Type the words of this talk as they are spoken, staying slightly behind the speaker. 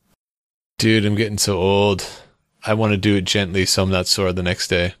Dude, I'm getting so old. I want to do it gently so I'm not sore the next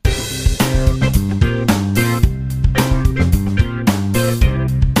day.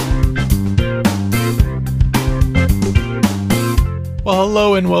 Well,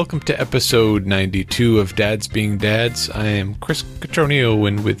 hello and welcome to episode 92 of Dads Being Dads. I am Chris Catronio,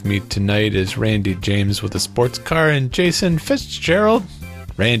 and with me tonight is Randy James with a sports car and Jason Fitzgerald.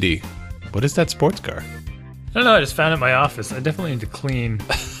 Randy, what is that sports car? I don't know, I just found it in my office. I definitely need to clean.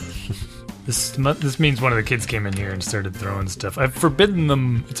 This means one of the kids came in here and started throwing stuff. I've forbidden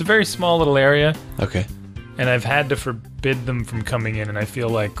them. It's a very small little area. Okay. And I've had to forbid them from coming in, and I feel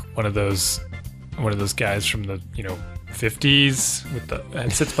like one of those guys from the, 50s with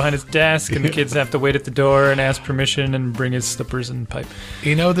and sits behind his desk, and the kids have to wait at the door and ask permission and bring his slippers and pipe.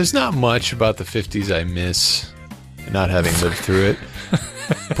 There's not much about the 50s I miss, not having lived through it.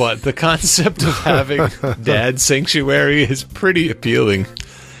 But the concept of having dad sanctuary is pretty appealing.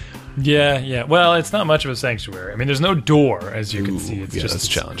 Yeah. Well, it's not much of a sanctuary. I mean, there's no door, as you can see. It's just that's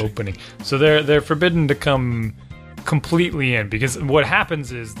challenging. Opening. So they're forbidden to come completely in, because what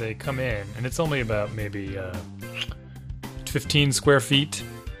happens is they come in, and it's only about maybe 15 square feet.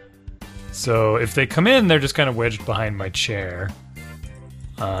 So if they come in, they're just kind of wedged behind my chair.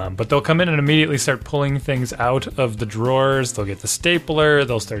 But they'll come in and immediately start pulling things out of the drawers. They'll get the stapler.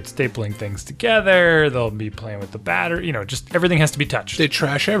 They'll start stapling things together. They'll be playing with the battery. Just everything has to be touched. They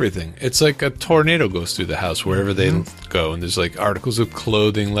trash everything. It's like a tornado goes through the house wherever they go, and there's like articles of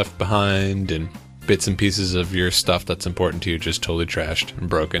clothing left behind and bits and pieces of your stuff that's important to you just totally trashed and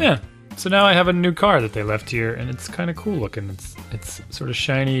broken. Yeah. So now I have a new car that they left here, and it's kind of cool looking. It's sort of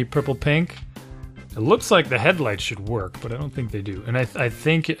shiny purple pink. It looks like the headlights should work, but I don't think they do. And I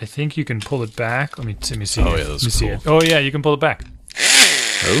think you can pull it back. Let me see. Oh yeah, that's cool. Oh yeah, you can pull it back.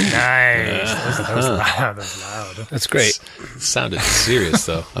 Oh, nice. That was loud. That's loud. That's great. It sounded serious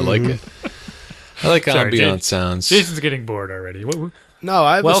though. I like it. I like ambient sounds. Jason's getting bored already. No,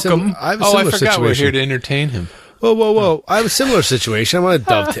 welcome. I forgot we're here to entertain him. Whoa. I have a similar situation. I want to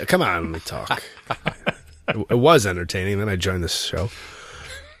dovetail. Come on, let me talk. It was entertaining, then I joined this show.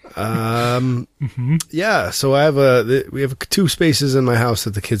 Yeah, so we have 2 spaces in my house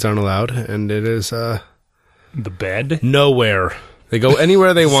that the kids aren't allowed, and it is the bed? Nowhere. They go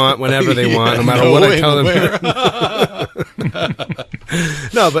anywhere they want, whenever they want, no matter what I tell them.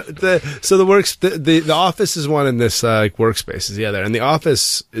 No, but the office is one in this workspace is the other, and the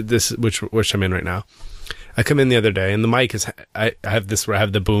office which I'm in right now. I come in the other day, and the mic is. I have this where I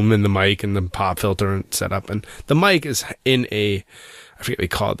have the boom and the mic and the pop filter set up, and the mic is in a. I forget what we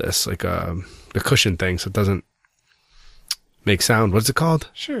call this, like a cushion thing, so it doesn't make sound. What's it called?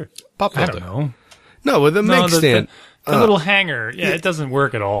 Sure, pop filter. I don't know. No, with the mic stand, the little hanger. Yeah, it doesn't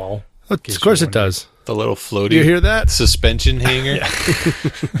work at all. Of course it does. The little floaty. Do you hear that? Suspension hanger. Yeah.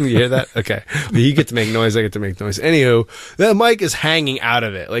 You hear that? Okay. Well, you get to make noise. I get to make noise. Anywho, the mic is hanging out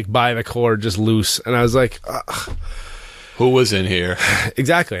of it, like by the cord, just loose. And I was like, ugh. Who was in here?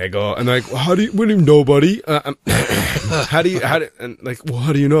 Exactly. I go, and they're like, well, what do you know, buddy? How do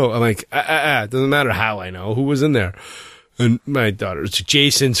you know? I'm like, it doesn't matter how I know. Who was in there? And my daughter, it's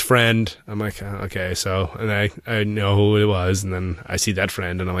Jason's friend. I'm like, okay, so, and I know who it was, and then I see that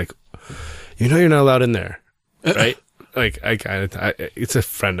friend, and I'm like, you're not allowed in there, right? Like, it's a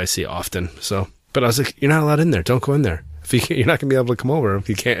friend I see often, so, but I was like, you're not allowed in there. Don't go in there. You're not gonna be able to come over if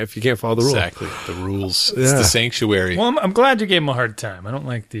you can't follow the rules. Exactly, the rules. It's the sanctuary. Well, I'm glad you gave him a hard time. I don't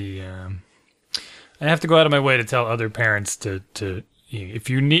like the. I have to go out of my way to tell other parents to if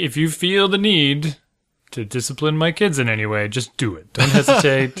you feel the need to discipline my kids in any way, just do it. Don't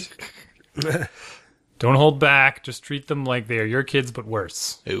hesitate. Don't hold back. Just treat them like they are your kids, but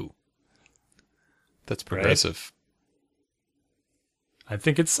worse. Ooh, that's progressive. Right? I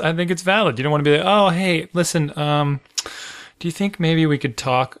think it's valid. You don't want to be like, oh, hey, listen, do you think maybe we could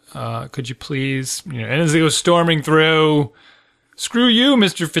talk? Could you please? And as they go storming through, screw you,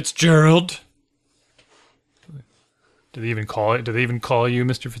 Mr. Fitzgerald. Do they even call you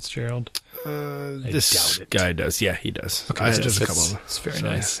Mr. Fitzgerald? This guy does. Yeah, he does. Okay, there's a couple of them. It's very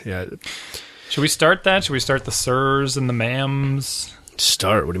nice. Yeah. Should we start that? Should we start the sirs and the ma'ams?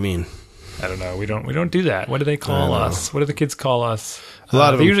 Start? What do you mean? I don't know. We don't do that. What do they call us? What do the kids call us? A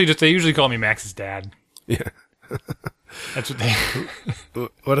lot of they them. usually call me Max's dad. Yeah. That's what they.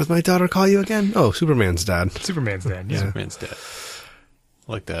 What does my daughter call you again? Oh, Superman's dad. Superman's dad. Yeah. Superman's dad.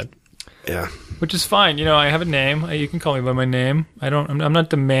 Like that. Yeah. Which is fine. I have a name. You can call me by my name. I'm not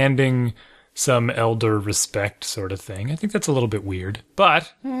demanding some elder respect sort of thing. I think that's a little bit weird.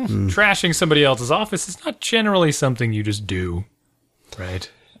 But trashing somebody else's office is not generally something you just do,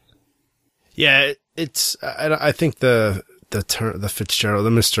 right? Yeah, it's. I think the the Fitzgerald, the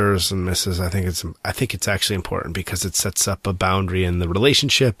Mrs. and Mrs. I think it's actually important because it sets up a boundary in the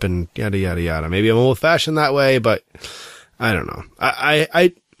relationship and yada yada yada. Maybe I'm old fashioned that way, but I don't know. I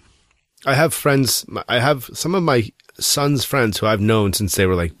have friends. I have some of my son's friends who I've known since they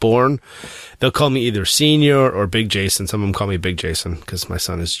were like born. They'll call me either senior or Big Jason. Some of them call me Big Jason because my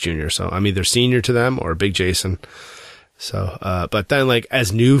son is junior. So I'm either senior to them or Big Jason. So, but then like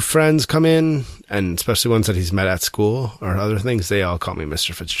as new friends come in, and especially ones that he's met at school or other things, they all call me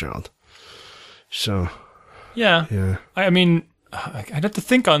Mr. Fitzgerald. So, yeah. I mean, I'd have to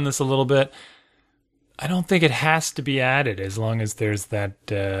think on this a little bit. I don't think it has to be added as long as there's that,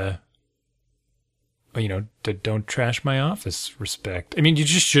 don't trash my office respect. I mean, you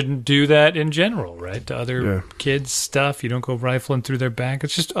just shouldn't do that in general, right? To other kids' stuff. You don't go rifling through their bag.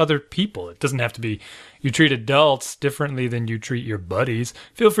 It's just other people. It doesn't have to be, you treat adults differently than you treat your buddies.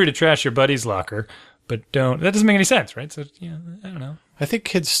 Feel free to trash your buddy's locker, but don't. That doesn't make any sense, right? So, yeah, I don't know. I think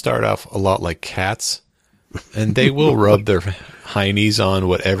kids start off a lot like cats, and they will rub their heinies on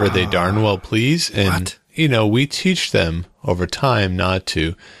whatever they darn well please. And, we teach them over time not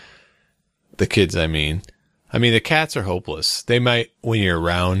to. The kids, I mean, the cats are hopeless. They might, when you're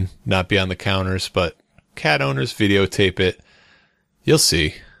around, not be on the counters, but cat owners videotape it. You'll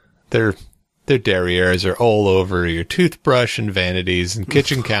see. Their derrieres are all over your toothbrush and vanities and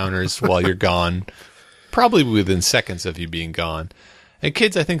kitchen counters while you're gone, probably within seconds of you being gone. And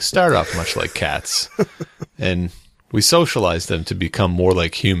kids, I think, start off much like cats, and we socialize them to become more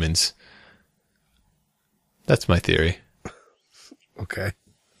like humans. That's my theory. Okay.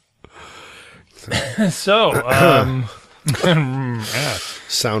 So, yeah.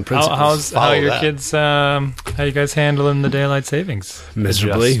 Sound principles. How are your kids? How you guys handling the daylight savings?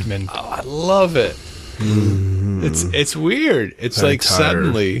 Miserably. Oh, I love it. Mm-hmm. It's weird. It's like tired.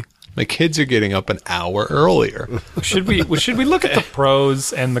 Suddenly my kids are getting up an hour earlier. Should we look at the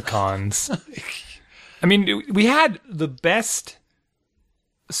pros and the cons? I mean, we had the best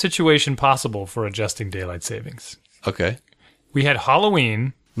situation possible for adjusting daylight savings. Okay. We had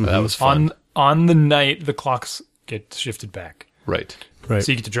Halloween. That was fun. On the night the clocks get shifted back. Right. So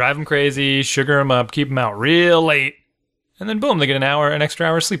you get to drive them crazy, sugar them up, keep them out real late, and then boom, they get an extra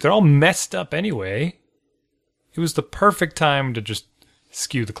hour of sleep. They're all messed up anyway. It was the perfect time to just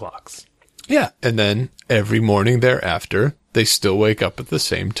skew the clocks. Yeah. And then every morning thereafter, they still wake up at the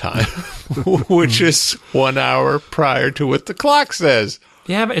same time, which is 1 hour prior to what the clock says.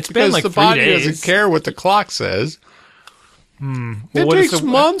 Yeah, but it's been like 3 days. Because the body doesn't care what the clock says. It takes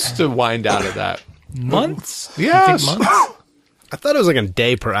months to wind out of that. Months? Yes. Months? I thought it was like a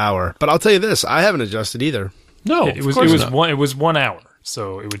day per hour, but I'll tell you this: I haven't adjusted either. No, it was 1 hour,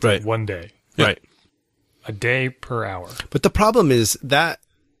 so it would take 1 day. Right, a day per hour. But the problem is that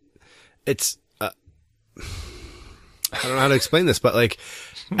it's I don't know how to explain this, but like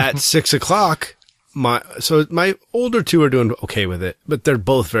at 6 o'clock, my older two are doing okay with it, but they're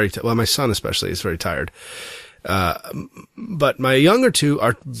both very my son especially is very tired. But my younger two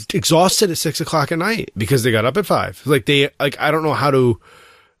are exhausted at 6 o'clock at night because they got up at 5. I don't know how to,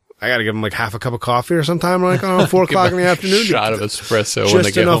 I gotta give them like half a cup of coffee or sometime, like 4 o'clock in the afternoon. Shot of espresso when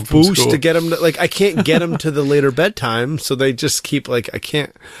they get home from school. Just enough boost to get them to, I can't get them to the later bedtime. So they just keep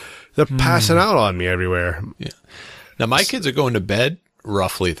they're passing out on me everywhere. Yeah. Now my kids are going to bed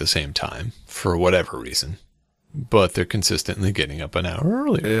roughly at the same time for whatever reason, but they're consistently getting up an hour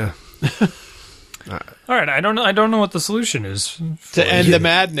earlier. Yeah. All right, I don't know what the solution is to end the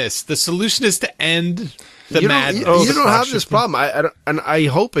madness. The solution is to end the madness. You don't have this problem. I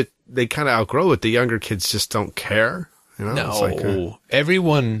hope they kind of outgrow it. The younger kids just don't care. No,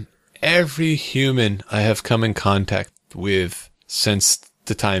 every human I have come in contact with since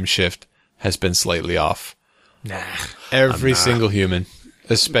the time shift has been slightly off. Nah, every single human.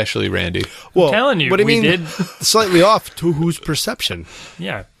 Especially Randy. Well, I'm telling you, what do you mean? Slightly off to whose perception?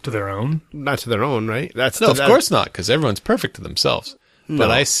 Yeah, to their own. Not to their own, right? Of course not, because everyone's perfect to themselves. No,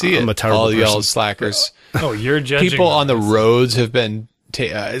 but I see all y'all slackers. Oh, you're judging. People on the roads have been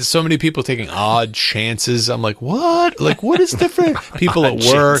so many people taking odd chances. I'm like, what? Like, what is different? People at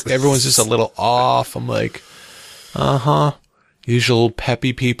work, everyone's just a little off. I'm like, usual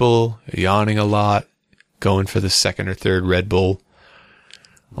peppy people yawning a lot, going for the second or third Red Bull.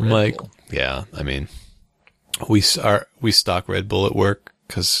 I'm like, yeah, I mean, we stock Red Bull at work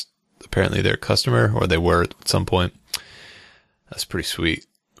because apparently they're a customer, or they were at some point. That's pretty sweet.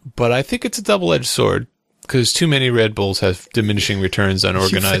 But I think it's a double-edged sword because too many Red Bulls have diminishing returns on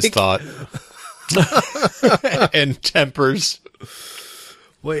organized thought and tempers.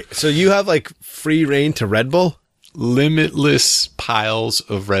 Wait, so you have like free reign to Red Bull? Limitless piles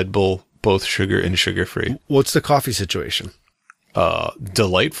of Red Bull, both sugar and sugar-free. What's the coffee situation?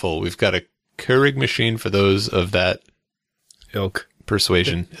 delightful. We've got a Keurig machine for those of that Ilk.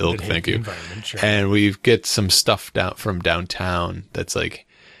 persuasion. Ilk, That hate thank the you. environment, sure. And we get some stuff from downtown that's like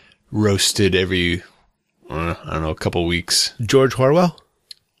roasted every, I don't know, a couple weeks. George Orwell?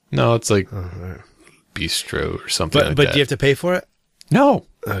 No, it's like bistro or something like But that. do you have to pay for it? No.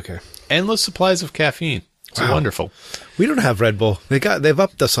 Okay. Endless supplies of caffeine. It's Wow. wonderful. We don't have Red Bull. They've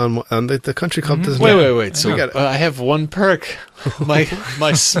upped us on the country club doesn't. Wait. So We got- I have one perk. My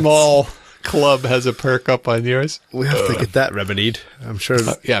small club has a perk up on yours. We have to get that remedied. I'm sure.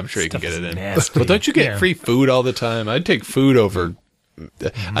 Yeah, I'm sure you can get it in. nasty. But don't you get Yeah. free food all the time? I'd take food over.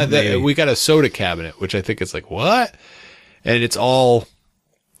 We got a soda cabinet, which I think is like, what? And it's all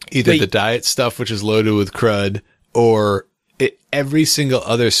either Wait. the diet stuff, which is loaded with crud, or every single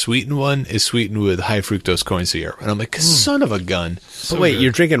other sweetened one is sweetened with high fructose corn syrup. And I'm like, son of a gun. But wait,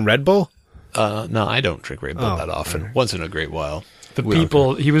 you're drinking Red Bull? No, I don't drink Red Bull Oh, that often. Once in a great while. The We don't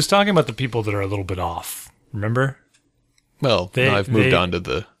people he was talking about the people that are a little bit off. Remember? Well, They- no, I've moved they- on to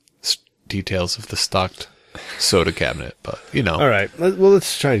the details of the stocked soda cabinet, but All right.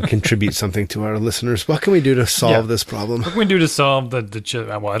 Let's try and contribute something to our listeners. What can we do to solve this problem? What can we do to solve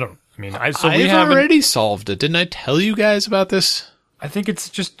the well, I don't. I mean, I've we haven't. already solved it. Didn't I tell you guys about this? I think it's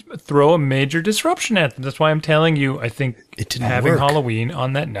just throw a major disruption at them. That's why I'm telling you. I think It didn't having work. Halloween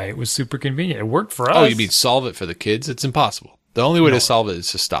on that night was super convenient. It worked for us. Oh, you mean solve it for the kids? It's impossible. The only way to solve it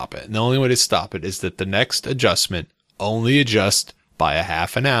is to stop it. And the only way to stop it is that the next adjustment only adjust by a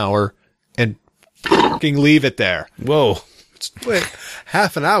half an hour and fucking leave it there. Whoa. Wait,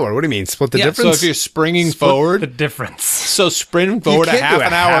 half an hour? What do you mean? Split the So difference? if you're springing the forward, difference? so sprint forward a can't half do a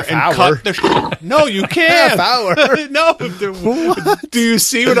an hour half and hour. cut the No, you can't. Half hour? No. Do you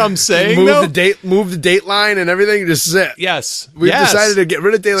see what I'm saying? move though? the date line and everything. Just sit. Yes. We've Yes. decided to get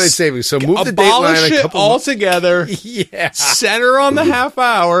rid of daylight savings, so move the date line Abolish a it couple. altogether. Yeah. Center on the half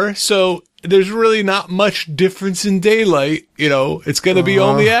hour, so there's really not much difference in daylight. You know, it's going to be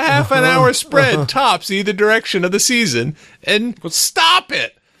only a half an hour spread tops either direction of the season, and stop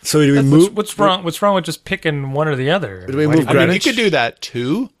it. So do we move? What's wrong? What's wrong with just picking one or the other? Do we Why move do you- I mean, you Greenwich? could do that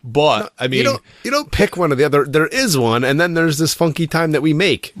too, but I mean, you don't pick one or the other. There is one, and then there's this funky time that we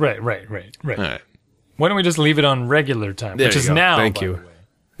make. Right. all right. Why don't we just leave it on regular time, There which you is go. now? Thank by you. the way.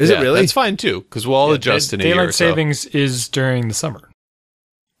 Is Yeah, it really? That's fine too, because we'll all adjust in a year Daylight or so. savings is during the summer,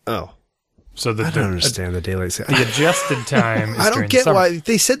 Oh, so I don't understand the daylight savings. The adjusted time. Is I don't during get summer. why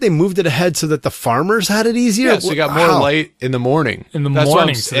they said they moved it ahead so that the farmers had it easier. Yeah, so you got more How? light in the morning. In the That's what I'm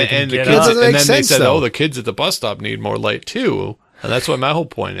morning, so they can and the get kids, up. Doesn't and make then they sense, said, though. "Oh, the kids at the bus stop need more light too." And that's what my whole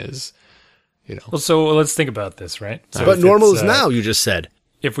point is. You know, Well, so let's think about this, right? So But if normal it's, is now. You just said.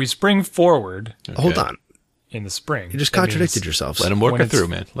 If we spring forward Hold on, in the spring, you just that contradicted means yourselves. let them work when it it's- through,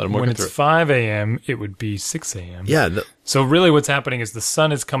 man. Let them work when it it's through. 5 a.m., it would be 6 a.m. Yeah, So really, what's happening is the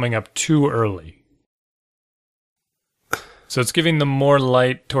sun is coming up too early. So it's giving them more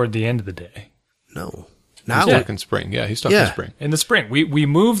light toward the end of the day. no. He's Now talking spring. Yeah, he's talking Yeah. spring. In the spring, we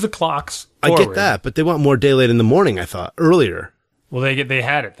move the clocks I forward. get that, but they want more daylight in the morning. I thought earlier. Well, they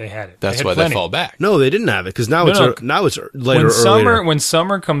had it. They had it. That's had why plenty. they fall back. No, they didn't have it because now No, now it's later. When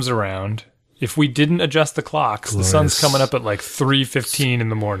summer comes around, if we didn't adjust the clocks, the sun's Glorious. coming up at like 3:15 in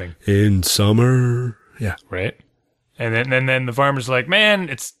the morning, in summer. Yeah. right? And then the farmer's like, "Man,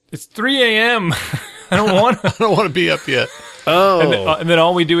 it's 3 a.m. I don't want." I don't want to be up yet. Oh, And then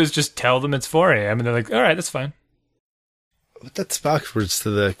all we do is just tell them it's 4 a.m. and they're like, "All right, that's fine." but that's backwards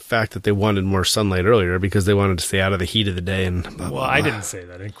to the fact that they wanted more sunlight earlier because they wanted to stay out of the heat of the day. And blah, blah, Well, I blah. didn't say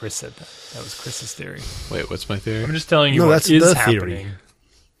that. And Chris said that. That was Chris's theory. Wait, what's my theory? I'm just telling you No, what that's is the happening. theory.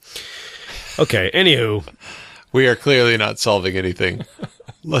 Okay. Anywho, We are clearly not solving anything.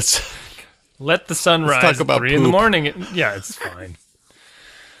 Let's. Let the sun Let's rise talk about at 3 in the poop. morning. Yeah, it's fine.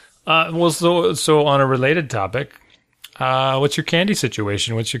 Well, so on a related topic, what's your candy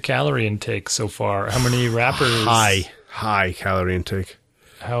situation? What's your calorie intake so far? How many wrappers? high calorie intake.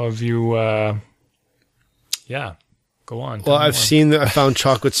 How have you? Yeah, go on. Well, I've seen that I found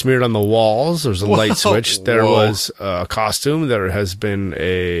chocolate smeared on the walls. There's a light switch. There Whoa. was a costume. There has been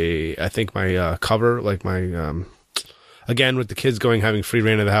I think my cover, like my, again, with the kids having free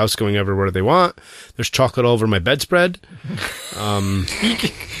reign of the house, going everywhere they want. There's chocolate all over my bedspread.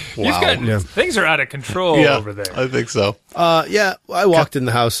 Things are out of control Yeah, over there. I think so. Yeah, I walked in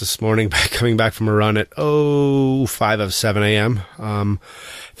the house this morning, coming back from a run at 5:07 a.m.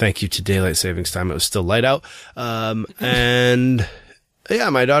 Thank you to daylight savings time. It was still light out. And yeah,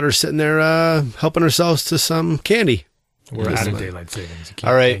 my daughter's sitting there helping herself to some candy. We're out of daylight savings. You can't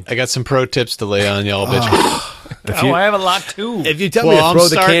All right, think. I got some pro tips to lay on y'all, bitch. you- I have a lot too. If you tell Well, me to I'm throw the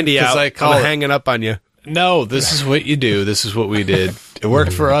starting candy 'cause out, I call I'm it. hanging up on you. No, this is what you do. This is what we did. It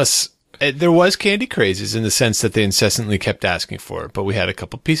worked for us. There was candy crazes in the sense that they incessantly kept asking for it, but we had a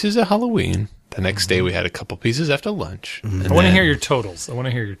couple pieces at Halloween. The next day we had a couple pieces after lunch. I want to hear your totals.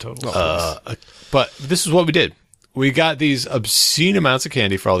 But this is what we did. We got these obscene amounts of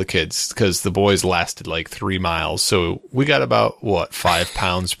candy for all the kids because the boys lasted like 3 miles. So we got about, 5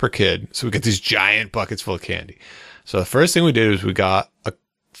 pounds per kid. So we got these giant buckets full of candy. So the first thing we did was we got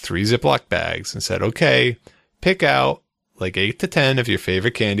 3 Ziploc bags and said, okay, pick out like 8 to 10 of your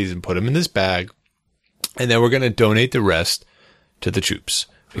favorite candies and put them in this bag. And then we're going to donate the rest to the troops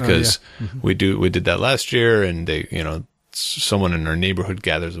because we did that last year, and they, someone in our neighborhood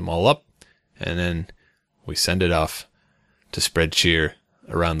gathers them all up, and then we send it off to spread cheer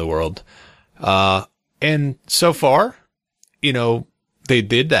around the world. And so far, they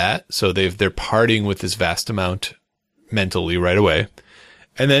did that. So they're parting with this vast amount mentally right away.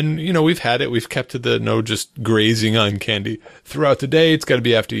 And then, we've kept to the no just grazing on candy throughout the day. It's got to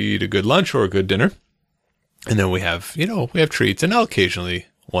be after you eat a good lunch or a good dinner. And then we have treats, and I'll occasionally,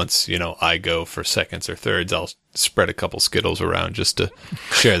 once, I go for seconds or thirds, I'll spread a couple Skittles around just to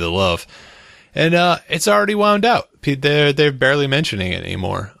share the love. And, it's already wound out. They're barely mentioning it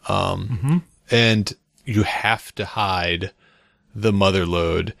anymore. And you have to hide the mother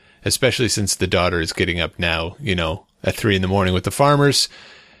load, especially since the daughter is getting up now, at 3 a.m. with the farmers.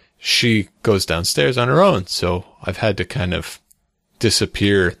 She goes downstairs on her own. So I've had to kind of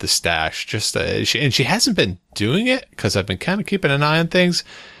disappear the stash and she hasn't been doing it because I've been kind of keeping an eye on things,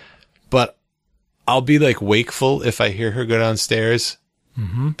 but I'll be like wakeful if I hear her go downstairs.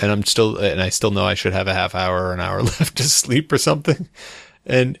 And I still know I should have a half hour or an hour left to sleep or something.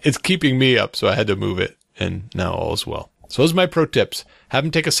 And it's keeping me up. So I had to move it, and now all is well. So those are my pro tips. Have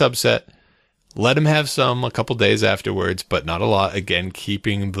them take a subset. Let them have some a couple days afterwards, but not a lot. Again,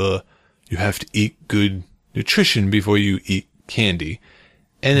 keeping you have to eat good nutrition before you eat candy.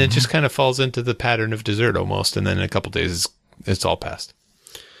 And it just kind of falls into the pattern of dessert almost. And then in a couple days, it's all passed.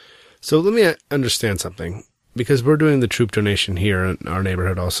 So let me understand something, because we're doing the troop donation here in our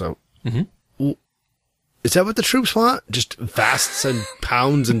neighborhood also. Is that what the troops want? Just vasts and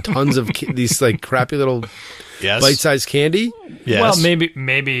pounds and tons of these like crappy little bite-sized candy? Yes. Well,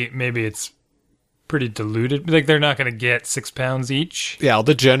 maybe it's pretty diluted. Like, they're not going to get 6 pounds each. Yeah, all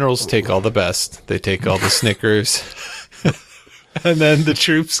the generals take all the best. They take all the Snickers. And then the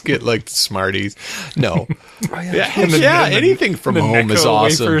troops get like the Smarties. No. Anything from home is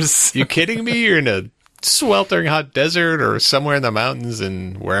awesome. Wafers. You kidding me? You're in a sweltering hot desert or somewhere in the mountains,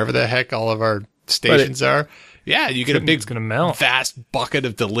 and wherever the heck all of our stations are. Yeah, you get a big, vast bucket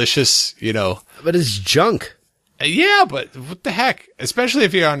of delicious, But it's junk. Yeah, but what the heck? Especially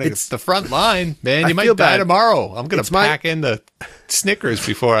if you're on the front line, man, you might die tomorrow. I'm going to pack in the Snickers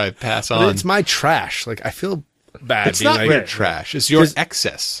before I pass on. But it's my trash. Like, I feel bad. It's not your trash. It's your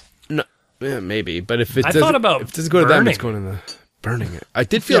excess. No, yeah, maybe. But if it doesn't go to them, it's going to burning it. I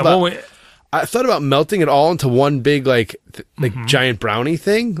did feel I thought about melting it all into one big, giant brownie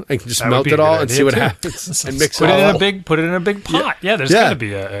thing. Like, just melt it all and see what happens. And mix it all. Put it in a big pot. Yeah, there's got to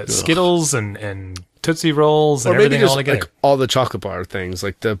be Skittles and Tootsie Rolls and everything all together. Like all the chocolate bar things,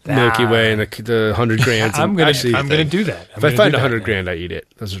 like the Milky Way and the 100 Grands. I'm going to do that. If I find 100 Grand, I eat it.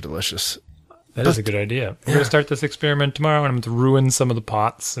 Those are delicious. That is a good idea. We're going to start this experiment tomorrow, and I'm going to ruin some of the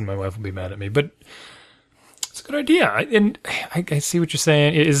pots, and my wife will be mad at me. But it's a good idea. I see what you're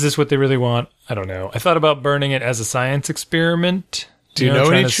saying. Is this what they really want? I don't know. I thought about burning it as a science experiment. Do you know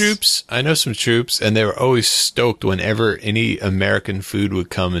any troops? I know some troops, and they were always stoked whenever any American food would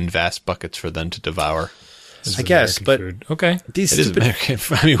come in vast buckets for them to devour. I guess, but food. Okay, it is American.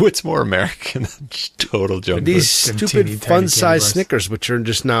 I mean, what's more American than total junk? These stupid fun-sized Snickers, which are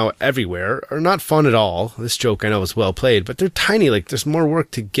just now everywhere, are not fun at all. This joke I know is well played, but they're tiny. Like, there's more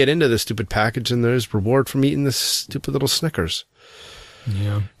work to get into this stupid package than there is reward from eating this stupid little Snickers.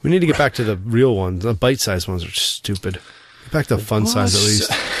 Yeah, we need to get back to the real ones. The bite-sized ones are stupid. Get back to fun size at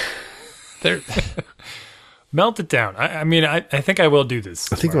least. They're melt it down. I think I will do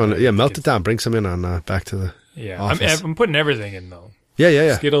this. I think melt it down. Bring some in on back to the office. I'm putting everything in though.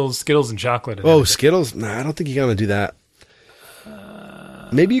 Yeah. Skittles and chocolate. And everything. Skittles? Nah, I don't think you're gonna do that.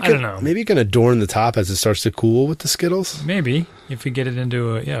 Maybe you can. I don't know. Maybe you can adorn the top as it starts to cool with the Skittles. Maybe if we get it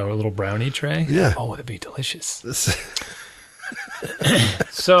into a little brownie tray. Yeah. Oh, that'd be delicious.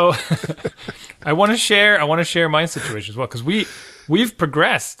 So, I want to share my situation as well, because we've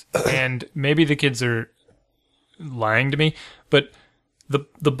progressed, and maybe the kids are lying to me, but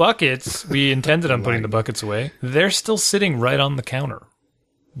the buckets, we intended on putting the buckets away. They're still sitting right on the counter.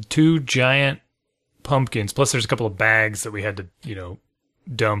 2 giant pumpkins, plus there's a couple of bags that we had to,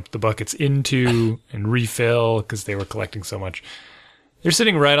 dump the buckets into and refill because they were collecting so much. They're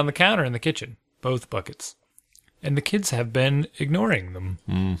sitting right on the counter in the kitchen, both buckets. And the kids have been ignoring them.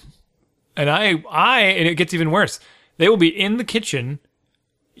 Mm. And and it gets even worse. They will be in the kitchen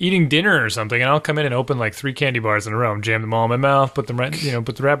eating dinner or something, and I'll come in and open like 3 candy bars in a row and jam them all in my mouth, put the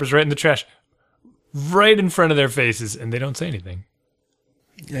wrappers right in the trash, right in front of their faces, and they don't say anything.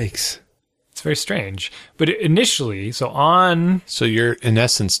 Yikes. It's very strange. But initially, So you're, in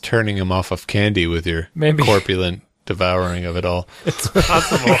essence, turning them off of candy with your Maybe. corpulent devouring of it all. it's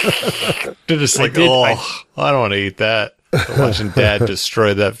possible. They're just like, I don't want to eat that. Watching Dad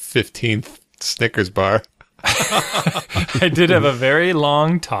destroy that 15th Snickers bar. I did have a very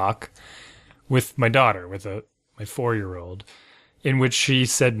long talk with my daughter, with my 4-year-old, in which she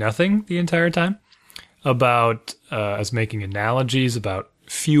said nothing the entire time about us making analogies about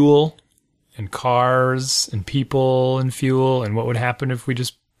fuel and cars and people and fuel and what would happen if we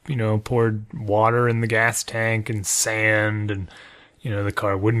just, poured water in the gas tank and sand and, the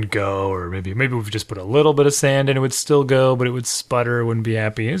car wouldn't go, or maybe we just put a little bit of sand and it would still go, but it would sputter, wouldn't be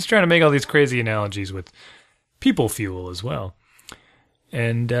happy. It's trying to make all these crazy analogies with people fuel as well.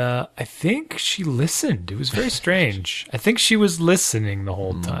 And I think she listened. It was very strange. I think she was listening the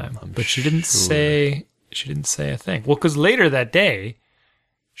whole time, but she didn't say a thing. Well, because later that day,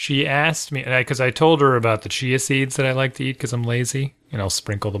 she asked me, because I told her about the chia seeds that I like to eat because I'm lazy, and I'll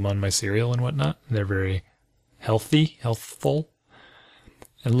sprinkle them on my cereal and whatnot. They're very healthful.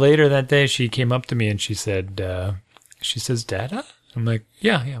 And later that day, she came up to me and she said, Dada? I'm like,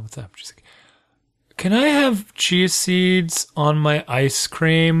 yeah, what's up? She's like, can I have chia seeds on my ice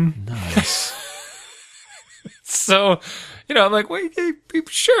cream? Nice. So, I'm like, wait,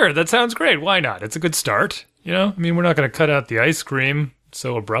 sure, that sounds great. Why not? It's a good start. We're not going to cut out the ice cream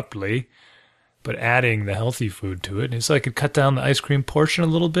so abruptly, but adding the healthy food to it. And so I could cut down the ice cream portion a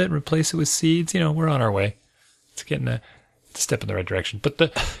little bit and replace it with seeds. We're on our way. It's getting a step in the right direction.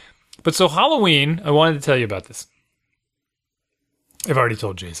 But so Halloween, I wanted to tell you about this. I've already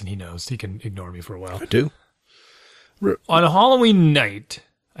told Jason. He knows. He can ignore me for a while. I do. On a Halloween night,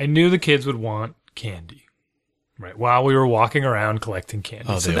 I knew the kids would want candy, right? While we were walking around collecting candy.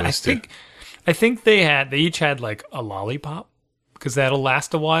 Oh, they always do. I think they each had like a lollipop because that'll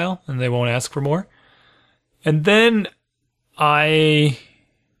last a while and they won't ask for more. And then I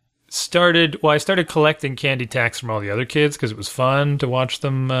started collecting candy tacks from all the other kids because it was fun to watch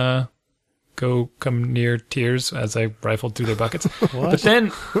them come near tears as I rifled through their buckets. But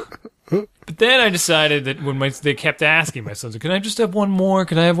then I decided that when they kept asking my sons, can I just have one more?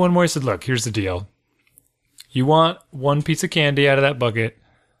 Can I have one more? I said, look, here's the deal. You want one piece of candy out of that bucket,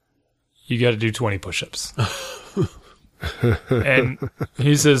 you got to do 20 push-ups. And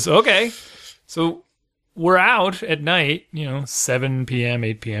he says, okay. So we're out at night, 7 p.m.,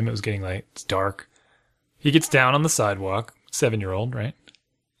 8 p.m. It was getting late. It's dark. He gets down on the sidewalk, 7-year-old, right?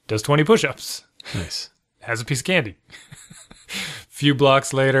 Does 20 push-ups. Nice. Has a piece of candy. Few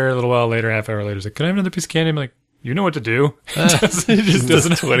blocks later, a little while later, half hour later, he's like, can I have another piece of candy? I'm like, you know what to do. He just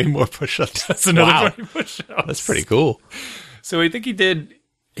does 20 more push-ups. Does another 20 push-ups. That's pretty cool. So I think he did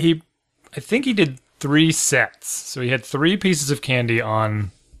 3 sets. So he had 3 pieces of candy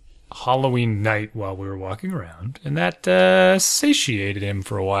on Halloween night while we were walking around, and that satiated him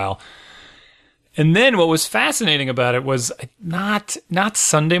for a while. And then what was fascinating about it was not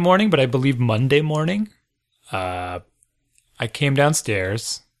Sunday morning, but I believe Monday morning. I came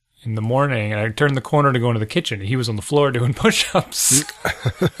downstairs in the morning and I turned the corner to go into the kitchen and he was on the floor doing push-ups.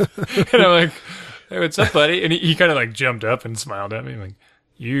 And I'm like, hey, what's up, buddy? And he kind of like jumped up and smiled at me. I'm like,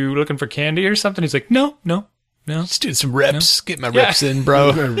 you looking for candy or something? He's like, no. Just doing some reps. Get my reps in,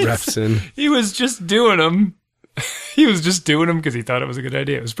 bro. Reps in. He was just doing them. He was just doing them because he thought it was a good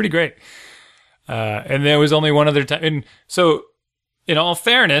idea. It was pretty great. And there was only one other time. And so, in all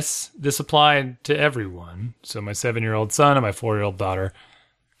fairness, this applied to everyone. So my 7-year-old son and my 4-year-old daughter,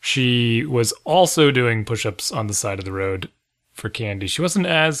 she was also doing push-ups on the side of the road for candy. She wasn't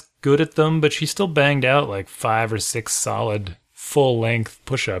as good at them, but she still banged out like 5 or 6 solid full-length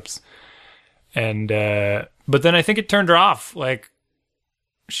push-ups. And but then I think it turned her off. Like,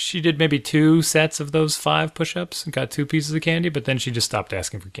 she did maybe 2 sets of those 5 push-ups and got 2 pieces of candy, but then she just stopped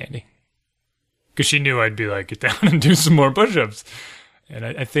asking for candy. Because she knew I'd be like, get down and do some more push-ups. And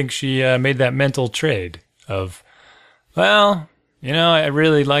I think she made that mental trade of, well, I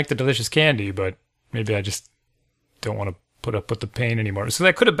really like the delicious candy, but maybe I just don't want to put up with the pain anymore. So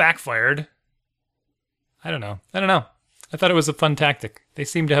that could have backfired. I don't know. I thought it was a fun tactic. They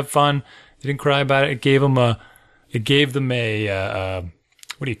seemed to have fun. They didn't cry about it. It gave them a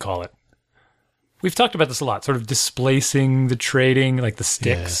what do you call it? we've talked about this a lot, sort of displacing the trading, like the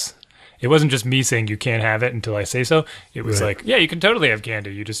sticks. It wasn't just me saying you can't have it until I say so. It was like, yeah, you can totally have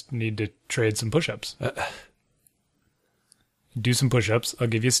candy. You just need to trade some push-ups. Do some push-ups. I'll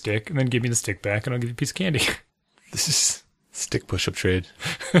give you a stick, and then give me the stick back, and I'll give you a piece of candy. This is stick push-up trade.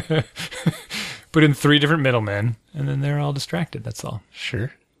 Put in 3 different middlemen, and then they're all distracted. That's all.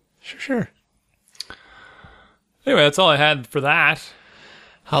 Sure. Anyway, that's all I had for that.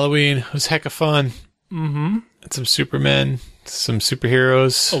 Halloween was hecka fun. Mm-hmm. And some Supermen, some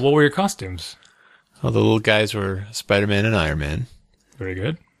superheroes. Oh, what were your costumes? Oh, the little guys were Spider-Man and Iron Man. Very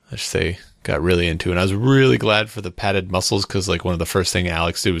good. I should say, got really into it. And I was really glad for the padded muscles because, like, one of the first thing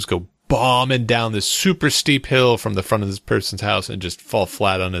Alex did was go bombing down this super steep hill from the front of this person's house and just fall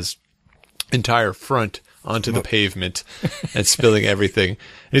flat on his entire front onto the pavement and spilling everything. And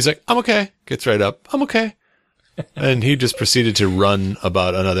he's like, I'm okay. Gets right up. I'm okay. And he just proceeded to run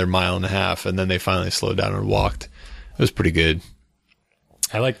about another mile and a half, and then they finally slowed down and walked. It was pretty good.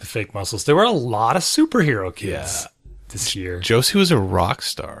 I like the fake muscles. There were a lot of superhero kids this year. Josie was a rock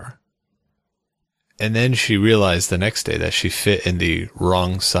star. And then she realized the next day that she fit in the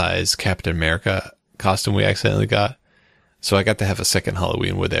wrong size Captain America costume we accidentally got. So I got to have a second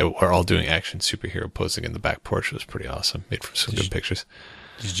Halloween where they were all doing action superhero posing in the back porch. It was pretty awesome. Made for some good pictures.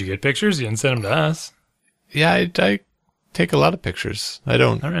 Did you get pictures? You didn't send them to us. Yeah, I take a lot of pictures. I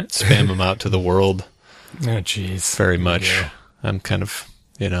don't spam them out to the world. Oh, jeez. Very much. Yeah. I'm kind of,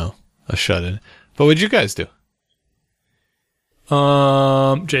 a shut-in. But what'd you guys do?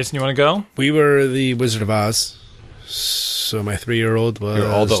 Jason, you want to go? We were the Wizard of Oz. So my 3-year-old was...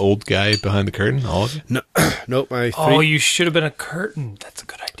 You're all the old guy behind the curtain? All of you? No, nope. Oh, you should have been a curtain. That's a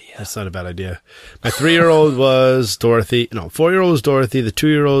good idea. That's not a bad idea. My 3-year-old was Dorothy. No, 4-year-old was Dorothy. The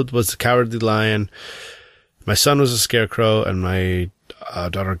 2-year-old was the Cowardly Lion. My son was a Scarecrow, and my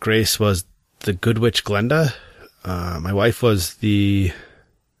daughter Grace was the Good Witch Glenda. My wife was the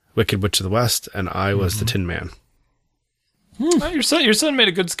Wicked Witch of the West, and I was the Tin Man. Oh, your son made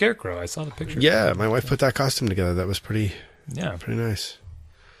a good Scarecrow. I saw the picture. Yeah, my wife put that costume together. That was pretty nice.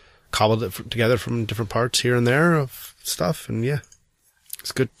 Cobbled it together from different parts here and there of stuff, and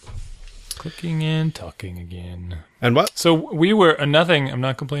it's good. Clicking and talking again. And what? So we were nothing. I'm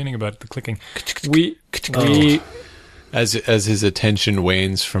not complaining about the clicking. We as his attention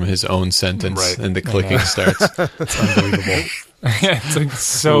wanes from his own sentence and the clicking starts. It's unbelievable. It's like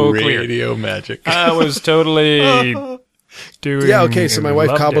so clear. Radio magic. I was totally doing. Yeah, okay. So my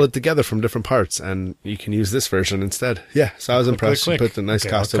wife cobbled it together from different parts, and you can use this version instead. Yeah, so I was impressed. She put the nice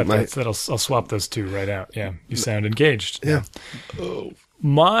costume. I'll swap those two right out. Yeah, you sound engaged. Yeah. Oh.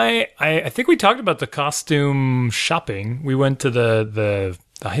 I think we talked about the costume shopping. We went to the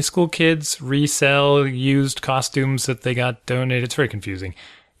high school kids resell used costumes that they got donated. It's very confusing,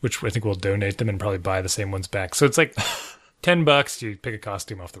 which I think we'll donate them and probably buy the same ones back. So it's like $10, you pick a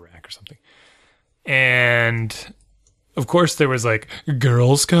costume off the rack or something. And of course there was like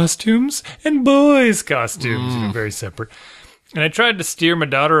girls' costumes and boys' costumes, very separate. And I tried to steer my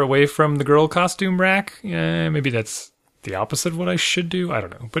daughter away from the girl costume rack. Maybe that's the opposite of what I should do. I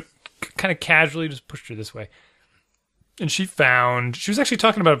don't know. But kind of casually just pushed her this way. And she was actually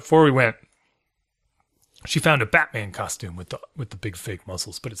talking about it before we went. She found a Batman costume with the big fake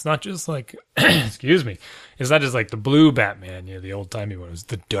muscles, but it's not just like, excuse me, it's not just like the blue Batman, the old timey one. It was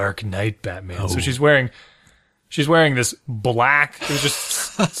the Dark Knight Batman. Oh. So she's wearing this black, it was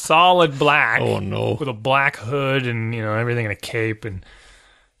just solid black. Oh no. With a black hood and, everything in a cape, and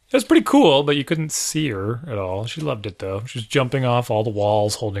it was pretty cool, but you couldn't see her at all. She loved it though. She was jumping off all the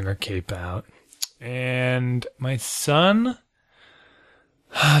walls, holding her cape out. And my son,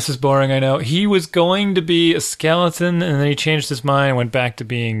 this is boring, I know. He was going to be a skeleton, and then he changed his mind and went back to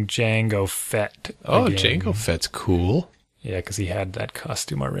being Jango Fett. Oh, again. Jango Fett's cool. Yeah, because he had that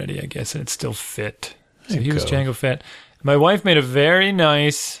costume already, I guess, and it still fit. So he was Jango Fett. My wife made a very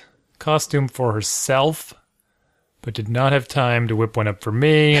nice costume for herself, but did not have time to whip one up for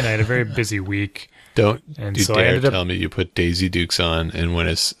me, and I had a very busy week. Don't you dare tell me you put Daisy Dukes on and went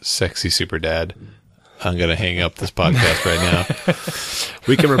as sexy super dad. I'm going to hang up this podcast right now.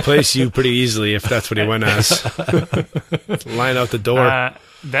 We can replace you pretty easily if that's what he went as. Line out the door.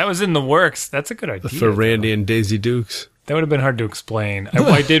 That was in the works. That's a good idea. For Randy and Daisy Dukes. That would have been hard to explain.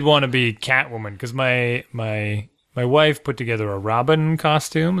 I did want to be Catwoman because my wife put together a Robin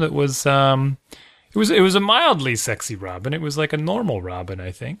costume that was it was a mildly sexy Robin. It was like a normal Robin,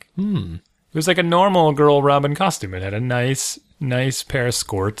 I think. It was like a normal girl Robin costume. It had a nice pair of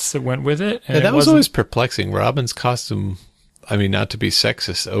skirts that went with it. And that was always perplexing. Robin's costume, I mean, not to be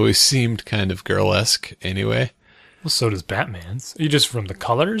sexist, always seemed kind of girl-esque anyway. Well, so does Batman's. Are you just from the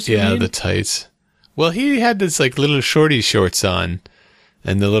colors? Yeah, the tights. Well, he had this like little shorty shorts on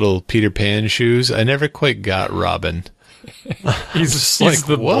and the little Peter Pan shoes. I never quite got Robin. He's Like,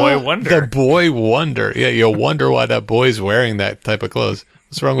 the what? boy wonder. The boy wonder. Yeah, you'll wonder why that boy's wearing that type of clothes.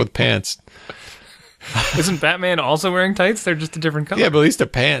 What's wrong with pants? Isn't Batman also wearing tights? They're just a different color. Yeah, but at least they're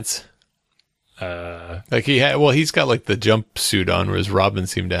pants. Like he's got like the jumpsuit on, whereas Robin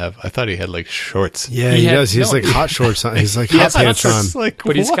seemed to have. I thought he had like shorts. Yeah, He he had- does. He has no, like hot shorts on. He's like hot pants on. It's like,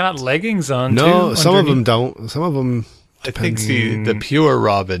 but he's what? got leggings on No, too. some of them underneath. don't. Some of them. I think the pure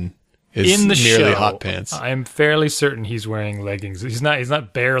Robin is in the merely show. hot pants. I'm fairly certain he's wearing leggings. He's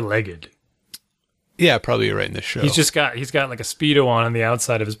not bare-legged. Yeah, probably you're right in the show. He's got like a Speedo on the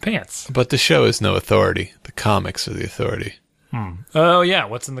outside of his pants. But the show is no authority. The comics are the authority. Oh yeah,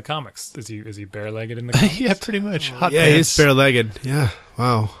 what's in the comics? Is he bare-legged in the comics? Yeah, pretty much. Hot Yeah, pants. he's bare-legged. Yeah.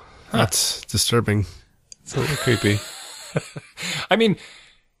 Wow. That's disturbing. It's a little creepy. I mean,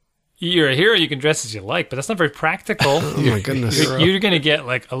 you're a hero. You can dress as you like, but that's not very practical. Oh my goodness. You're gonna get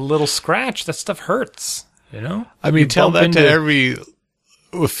like a little scratch. That stuff hurts. You know. I mean, You tell bump that to into-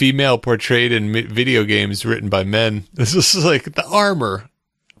 every female portrayed in video games written by men. This is like the armor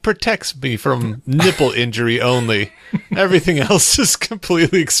protects me from nipple injury only. Everything else is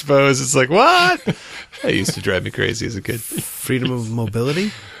completely exposed. It's like, what? That used to drive me crazy as a kid. Freedom of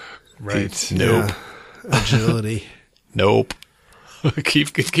mobility. Right. Nope. Yeah. Agility. Nope.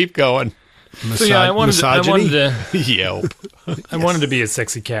 keep going. So yeah, I wanted to Yelp. I wanted to be a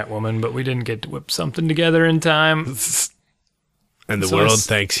sexy Catwoman, but we didn't get to whip something together in time. And the So world it's-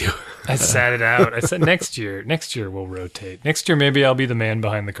 thanks you. I sat it out. I said next year we'll rotate. Next year maybe I'll be the man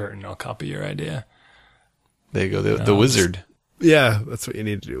behind the curtain. I'll copy your idea. There you go. The wizard. Yeah, that's what you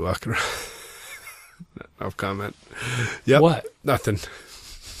need to do. Walking around. No comment. Yep. What? Nothing.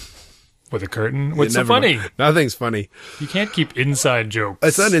 With a curtain? What's Yeah, so never funny? mind. Nothing's funny. You can't keep inside jokes.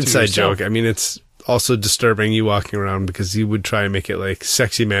 It's not an to inside yourself. joke. I mean, it's also disturbing you walking around because you would try and make it like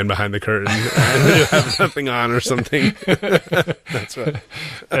sexy man behind the curtain and you have nothing on or something. That's right.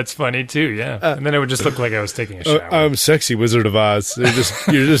 That's funny too, yeah. And then it would just look like I was taking a shower. I'm sexy Wizard of Oz.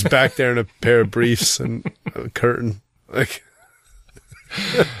 You're just back there in a pair of briefs and a curtain. Like,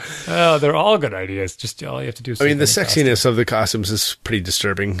 Oh, they're all good ideas. Just all you have to do is I mean, the take any sexiness of the costumes is pretty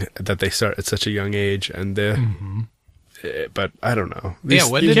disturbing that they start at such a young age, and but I don't know. Yeah,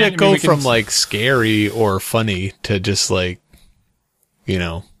 when you did can't- it go we can- from like scary or funny to just like,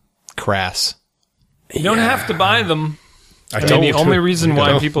 crass? You don't have to buy them. I I mean, the only reason why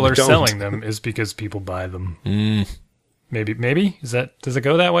don't. people are Don't. selling them is because people buy them. Maybe does it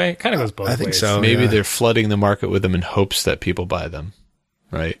go that way? It kind of goes both ways. I think so. Maybe yeah. they're flooding the market with them in hopes that people buy them,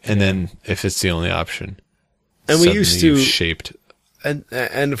 right? And then if it's the only option, And we used suddenly to- you've shaped. And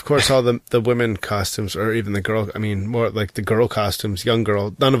of course, all the women costumes, or even the girl. I mean, more like the girl costumes, young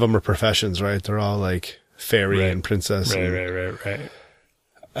girl. None of them are professions, right? They're all like fairy and princess. And Right.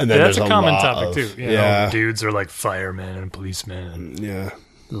 And then That's there's a common lot topic of- too. You know, Yeah, dudes are like firemen and policemen and yeah.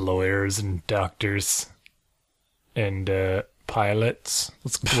 lawyers and doctors and pilots.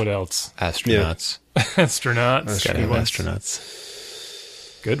 What else? Astronauts. Astronauts. Gotta Good have one.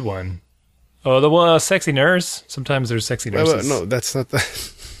 astronauts. Good one. Oh, the sexy nurse. Sometimes there's sexy nurses. No, that's not the.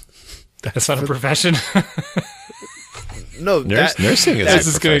 That's not a profession. No, Nursing is This a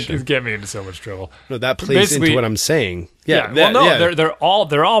is going to profession. get me into so much trouble. no, that plays Basically- into what I'm saying. Yeah. Yeah, they're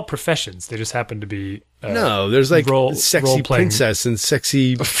all professions. They just happen to be. no, there's like sexy role-playing. princess and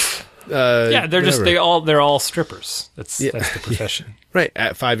sexy. Yeah, they're just whatever. they're all strippers. That's Yeah. the profession. Right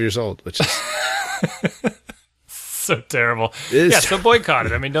at 5 years old, which is So terrible. It is Yeah, so boycott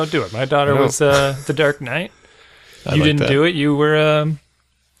it. I mean, don't do it. My daughter No. was The Dark Knight. I You like didn't that. do it. You were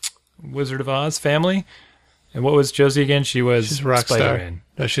Wizard of Oz family. And what was Josie again? She was She's Rockstar. Spider-Man.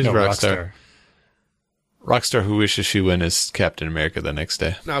 No, she's Rockstar. Rockstar who wishes she went as Captain America the next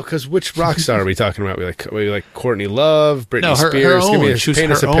day. now because which rock star are we talking about? We like Courtney Love, Britney No, her Spears. own. Give me Choose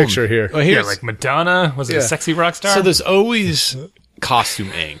paint us her a own. picture here. Well, Yeah, here's, like Madonna. Was it a Yeah. sexy rock star? so there's always costume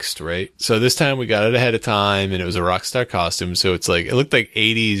angst, right? So this time we got it ahead of time, and it was a Rockstar costume. So it's like it looked like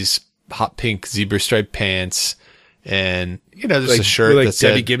 80s hot pink zebra striped pants, and just Like a shirt like that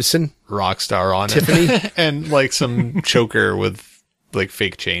Debbie said Gibson. Rockstar on Tiffany? it, and like some choker with like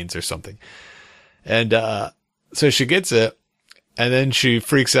fake chains or something. And so she gets it, and then she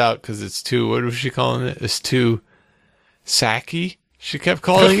freaks out because it's too. What was she calling it? It's too sacky. She kept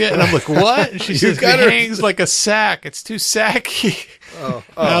calling it, and I'm like, "What?" And she says, got "It her. hangs like a sack. It's too sacky." And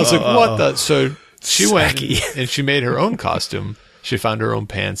I was like, "What the?" So she went Sacky. and she made her own costume. She found her own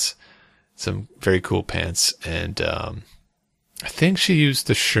pants, some very cool pants, and I think she used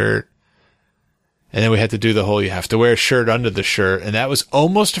the shirt. And then we had to do the whole, you have to wear a shirt under the shirt. And that was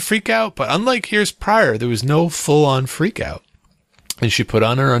almost a freak out. But unlike years prior, there was no full on freak out. And she put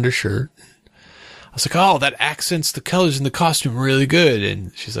on her undershirt. I was like, oh, that accents the colors in the costume really good.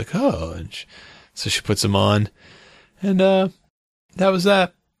 And she's like, oh. And so she puts them on. And that was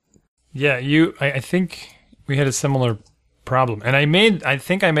that. Yeah, I think we had a similar problem. And I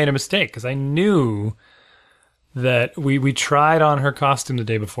think I made a mistake because I knew that we tried on her costume the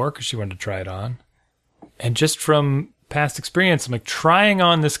day before because she wanted to try it on. And just from past experience, I'm like, trying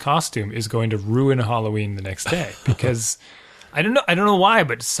on this costume is going to ruin Halloween the next day because I don't know why,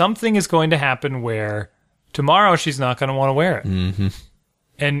 but something is going to happen where tomorrow she's not going to want to wear it. Mm-hmm.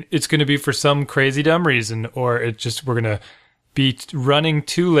 And it's going to be for some crazy dumb reason, or we're going to be running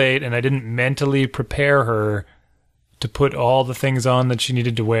too late and I didn't mentally prepare her to put all the things on that she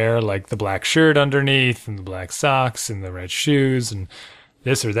needed to wear, like the black shirt underneath and the black socks and the red shoes and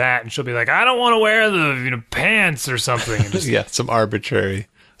this or that. And she'll be like, I don't want to wear the pants or something. And just, yeah, some arbitrary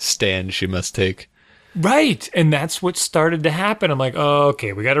stand she must take. Right. And that's what started to happen. I'm like, oh,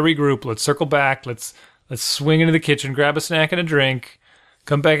 okay, we got to regroup. Let's circle back. Let's swing into the kitchen, grab a snack and a drink,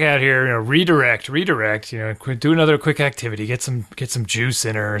 come back out here, redirect, do another quick activity, get some juice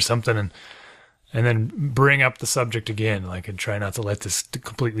in her or something, and then bring up the subject again, and try not to let this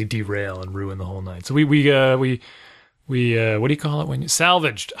completely derail and ruin the whole night. So we what do you call it when you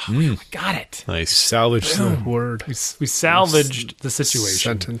salvaged? Oh, we got it. Nice. Salvaged the word. We salvaged the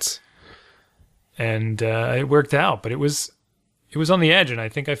situation. Sentence. And it worked out, but it was on the edge, and I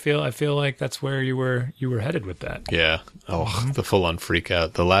feel like that's where you were headed with that. Yeah. Oh, the full on freak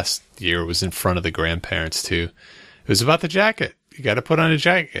out. The last year was in front of the grandparents too. It was about the jacket. You got to put on a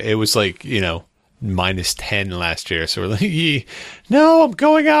jacket. It was like, minus 10 last year. So we're like, no, I'm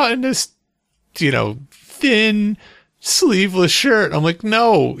going out in this, thin sleeveless shirt. I'm like,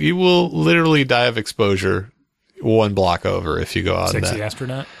 no, you will literally die of exposure one block over if you go out in that. Sexy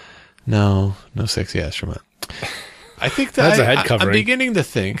astronaut? No sexy astronaut. I think that that's a head covering. I'm beginning to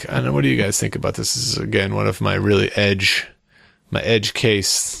think, I don't know, what do you guys think about this? This is, again, one of my really edge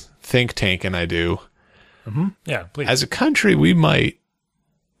case think tank, and I do. Mm-hmm. Yeah, please. As a country, we might,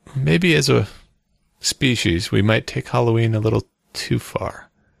 maybe as a species, we might take Halloween a little too far.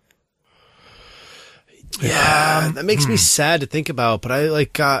 Yeah, that makes me sad to think about, but I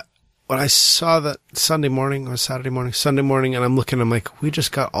got, when I saw that Sunday morning, and I'm like, we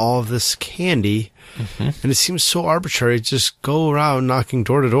just got all of this candy, and it seems so arbitrary to just go around knocking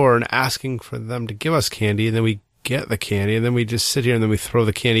door to door and asking for them to give us candy, and then we get the candy, and then we just sit here and then we throw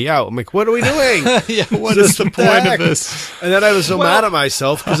the candy out. I'm like, what are we doing? Yeah, what is the point of this? And then I was so mad at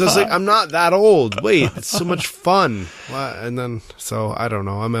myself because I was like, I'm not that old. Wait, it's so much fun. And then, so I don't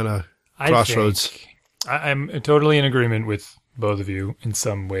know. I'm at a crossroads. I'm totally in agreement with both of you in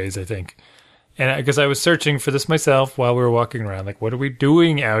some ways, I think. And because I was searching for this myself while we were walking around, like, what are we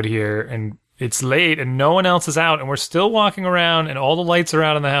doing out here? And it's late and no one else is out and we're still walking around and all the lights are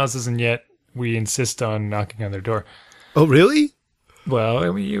out in the houses and yet we insist on knocking on their door. Oh, really?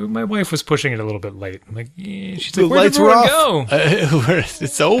 Well, my wife was pushing it a little bit late. I'm like, yeah. She's like, where did everyone go?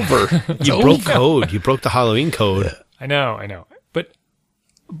 It's over. You broke code. You broke the Halloween code. I know.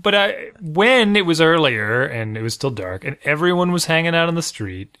 But when it was earlier and it was still dark and everyone was hanging out on the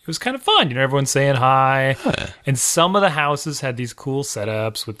street, it was kind of fun. Everyone's saying hi. Huh. And some of the houses had these cool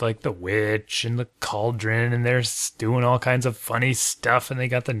setups with like the witch and the cauldron and they're doing all kinds of funny stuff and they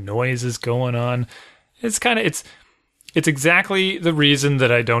got the noises going on. It's exactly the reason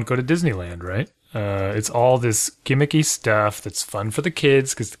that I don't go to Disneyland, right? It's all this gimmicky stuff that's fun for the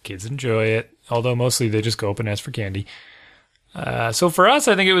kids because the kids enjoy it. Although mostly they just go up and ask for candy. So for us,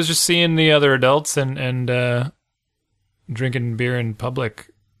 I think it was just seeing the other adults and drinking beer in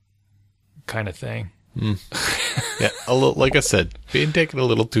public kind of thing. Yeah, a little, like I said, being taken a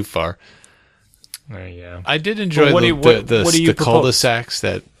little too far. Yeah, I did enjoy the cul-de-sacs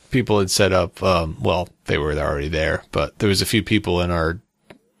that people had set up. Well, they were already there, but there was a few people in our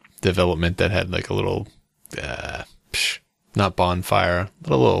development that had like a little, not bonfire,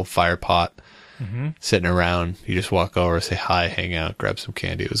 but a little fire pot. Mm-hmm. Sitting around, you just walk over, say hi, hang out, grab some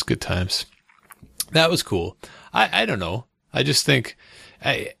candy. It was good times. That was cool. I don't know. I just think,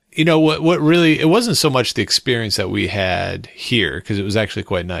 what really, it wasn't so much the experience that we had here, because it was actually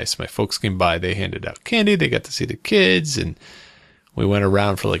quite nice. My folks came by, they handed out candy, they got to see the kids, and we went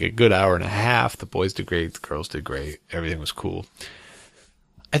around for like a good hour and a half. The boys did great, the girls did great. Everything was cool.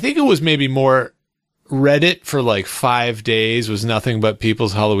 I think it was maybe more Reddit for like 5 days was nothing but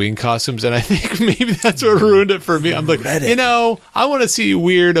people's Halloween costumes, and I think maybe that's what ruined it for me. I'm like, Reddit. I want to see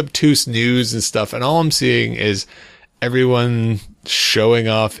weird, obtuse news and stuff, and all I'm seeing is everyone showing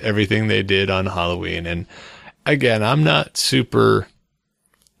off everything they did on Halloween. And again, I'm not super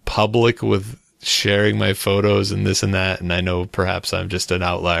public with sharing my photos and this and that, and I know perhaps I'm just an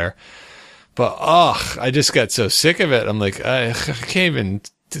outlier. But, I just got so sick of it. I'm like, I can't even...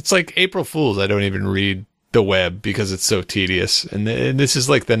 It's like April Fool's. I don't even read the web because it's so tedious. And this is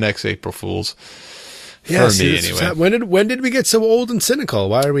like the next April Fool's. Yeah, for me, anyway. When did we get so old and cynical?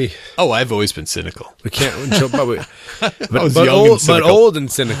 Why are we... Oh, I've always been cynical. We can't... but old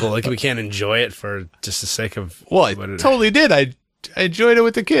and cynical. Like, we can't enjoy it for just the sake of... Well, I totally did. I enjoyed it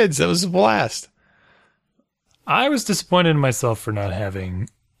with the kids. That was a blast. I was disappointed in myself for not having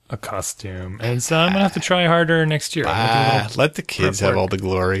a costume, and so I'm gonna have to try harder next year. Let the kids have all the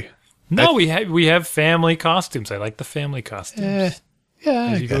glory. No, we have family costumes. I like the family costumes.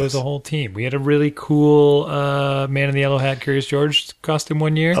 Yeah, you go as a whole team. We had a really cool Man in the Yellow Hat, Curious George costume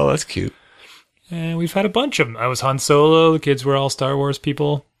one year. Oh, that's cute. And we've had a bunch of them. I was Han Solo. The kids were all Star Wars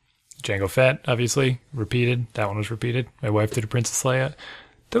people. Jango Fett, obviously, repeated. That one was repeated. My wife did a Princess Leia.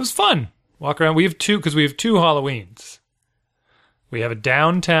 That was fun. Walk around. We have two Halloweens. We have a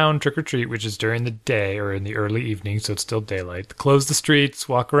downtown trick-or-treat, which is during the day or in the early evening, so it's still daylight. Close the streets,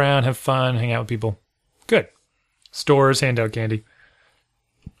 walk around, have fun, hang out with people. Good. Stores, hand out candy.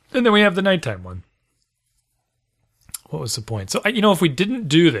 And then we have the nighttime one. What was the point? So, if we didn't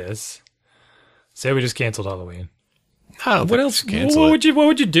do this, say we just canceled Halloween. I don't what else? What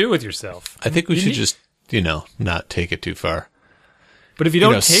would you do with yourself? I think we should just, not take it too far. But if you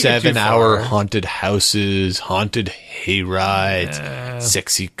don't take it too 7-hour far, haunted houses, haunted hay rides,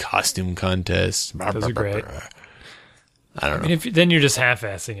 sexy costume contests. Those are great. I don't know. Then you're just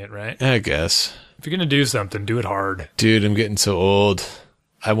half-assing it, right? I guess. If you're going to do something, do it hard. Dude, I'm getting so old.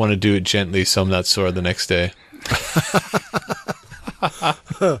 I want to do it gently so I'm not sore the next day.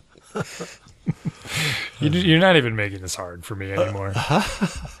 You're not even making this hard for me anymore. I'm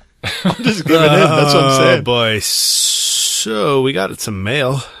just giving in. That's what I'm saying. Oh, boy. So, we got some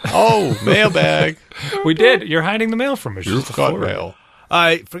mail. Oh, mailbag. We did. You're hiding the mail from us. You've got mail.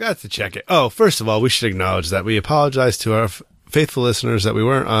 I forgot to check it. Oh, first of all, we should acknowledge that we apologize to our faithful listeners that we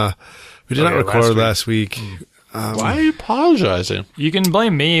did not record last week. Why are you apologizing? You can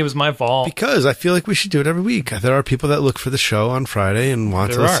blame me. It was my fault. Because I feel like we should do it every week. There are people that look for the show on Friday and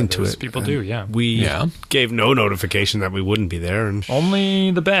want to listen to it. People do, yeah. We gave no notification that we wouldn't be there. And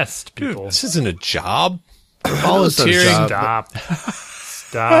only the best people. Dude, this isn't a job. Volunteering.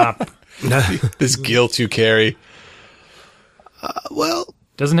 Stop. This guilt you carry. Well,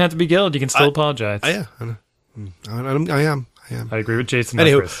 doesn't have to be guilt. You can still apologize. I am. I agree with Jason.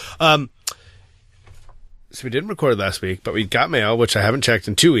 Anywho, so we didn't record last week, but we got mail, which I haven't checked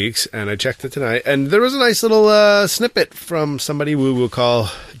in 2 weeks, and I checked it tonight. And there was a nice little snippet from somebody we will call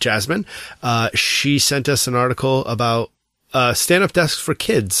Jasmine. She sent us an article about stand-up desks for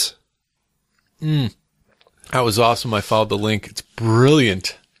kids. That was awesome. I followed the link. It's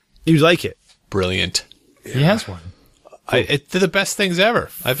brilliant. You like it? Brilliant. He has one. They're the best things ever.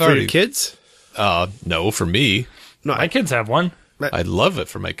 For your kids? No, for me. No, my kids have one. I'd love it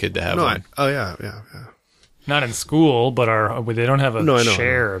for my kid to have one. Yeah. Not in school, but they don't have a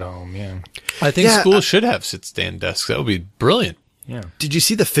chair at home. Yeah, I think schools should have sit-stand desks. That would be brilliant. Yeah. Did you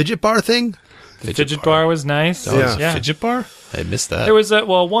see the fidget bar thing? The fidget bar was nice. Fidget bar? I missed that. There was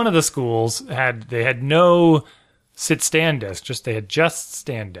one of the schools had no sit-stand desks. They had just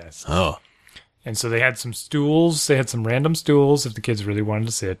stand desks. Oh. And so they had some stools. They had some random stools if the kids really wanted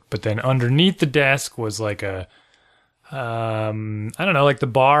to sit. But then underneath the desk was like a, I don't know, like the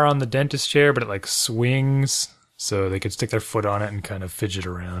bar on the dentist chair, but it like swings so they could stick their foot on it and kind of fidget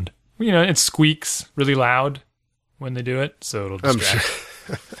around. It squeaks really loud when they do it, so it'll distract.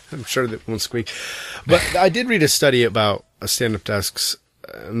 I'm sure that won't squeak. But I did read a study about stand-up desks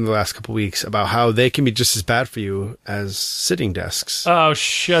in the last couple of weeks about how they can be just as bad for you as sitting desks. Oh,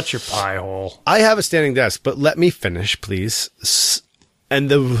 shut your pie hole. I have a standing desk, but let me finish, please. And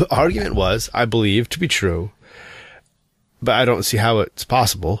the argument was, I believe to be true, but I don't see how it's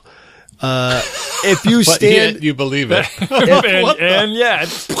possible. If you stand... Yet you believe it. and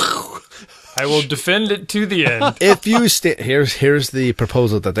yet... I will defend it to the end. If you stand... Here's the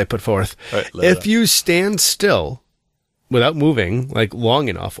proposal that they put forth. Right, if you stand still without moving, like long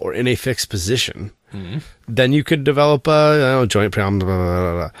enough or in a fixed position, then you could develop a joint problem, blah,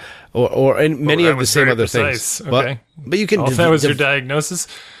 blah, blah, blah, or many of the same other things. Okay. But you can... if that was your diagnosis.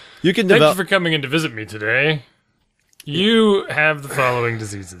 You can Thank you for coming in to visit me today. You have the following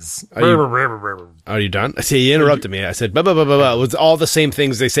diseases. Are you done? See, you interrupted me. I said, blah, blah, blah, blah, blah. It was all the same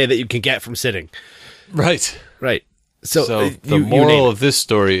things they say that you can get from sitting. Right. So the moral of this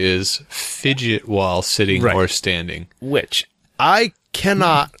story is fidget while sitting or standing. Which I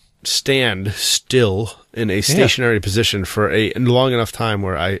cannot stand still in a stationary position for a long enough time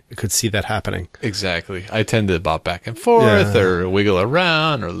where I could see that happening. Exactly. I tend to bop back and forth or wiggle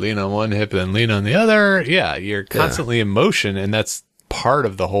around or lean on one hip and then lean on the other. Yeah, you're constantly in motion, and that's part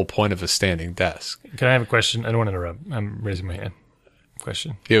of the whole point of a standing desk. Can I have a question? I don't want to interrupt. I'm raising my hand.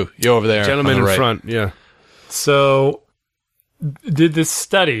 Question. You over there. Gentleman in right. front, yeah. So, did this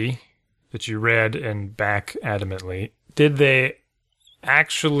study that you read and back adamantly, did they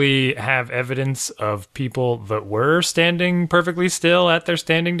actually have evidence of people that were standing perfectly still at their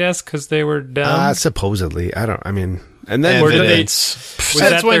standing desk because they were dumb? Supposedly. And then Evidence.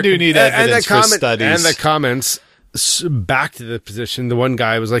 That's when do you need evidence for studies? And the comments back to the position. The one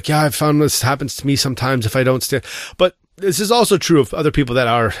guy was like, yeah, I found this happens to me sometimes if I don't stand. But this is also true of other people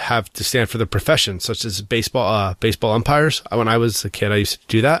that have to stand for their profession, such as baseball umpires. When I was a kid, I used to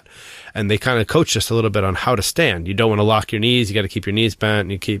do that. And they kind of coached us a little bit on how to stand. You don't want to lock your knees. You got to keep your knees bent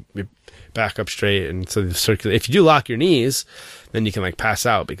and you keep your back up straight. And so the circulate. If you do lock your knees, then you can like pass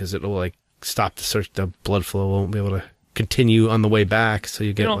out because it will like stop the blood flow. Won't be able to continue on the way back. So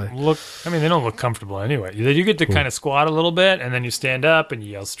you get they don't look comfortable anyway. You get to kind of squat a little bit and then you stand up and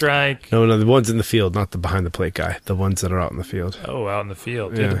you yell strike. No, the ones in the field, not the behind the plate guy. The ones that are out in the field. Oh, out in the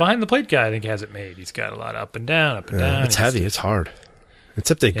field. Yeah. The behind the plate guy, I think, has it made. He's got a lot up and down. It's heavy. It's hard.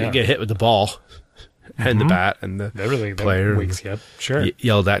 Except they get hit with the ball and the bat and the player. That wakes you up. Sure.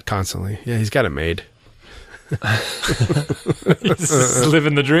 Yelled at constantly. Yeah, he's got it made. He's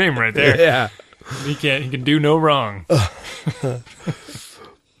living the dream right there. Yeah. He can do no wrong.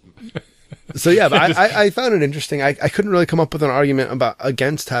 So yeah, but I found it interesting. I couldn't really come up with an argument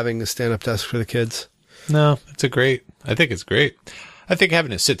against having a stand-up desk for the kids. No, I think it's great. I think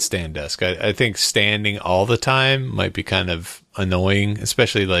having a sit-stand desk, I think standing all the time might be kind of annoying,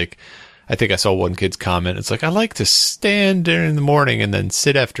 especially like, I think I saw one kid's comment. It's like, I like to stand during the morning and then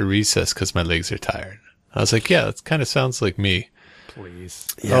sit after recess because my legs are tired. I was like, yeah, that kind of sounds like me. Please.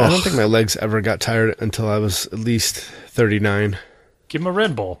 Yeah, I don't think my legs ever got tired until I was at least 39. Give him a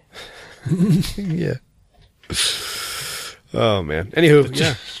Red Bull. Yeah. Oh, man. Anywho,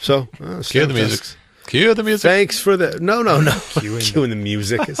 yeah. So, cue the music. Cue the music. Thanks for the... No. Cueing the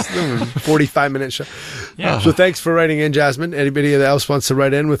music. It's a 45-minute show. Yeah. So thanks for writing in, Jasmine. Anybody else wants to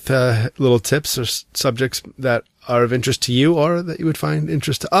write in with little tips or subjects that are of interest to you or that you would find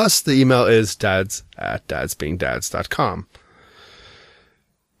interest to us, the email is dads@dadsbeingdads.com.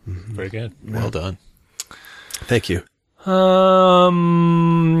 Very good. Well done. Thank you. I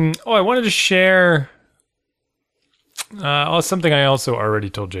wanted to share something I also already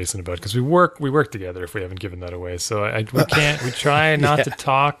told Jason about because we work together if we haven't given that away. So we try not to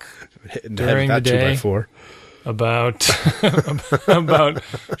talk during the day about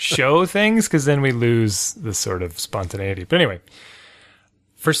show things because then we lose the sort of spontaneity. But anyway,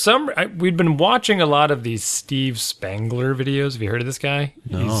 we'd been watching a lot of these Steve Spangler videos. Have you heard of this guy?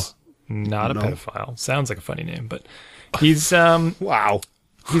 No. He's not a pedophile. Sounds like a funny name, but he's wow.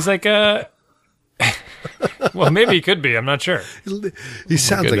 He's like a well, maybe he could be. I'm not sure. He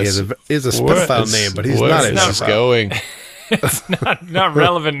sounds like he has a pedophile name, but he's not. Where is this going? It's not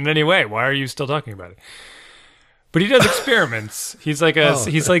relevant in any way. Why are you still talking about it? But he does experiments. He's like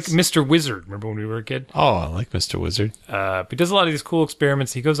he's like Mr. Wizard. Remember when we were a kid? Oh, I like Mr. Wizard. He does a lot of these cool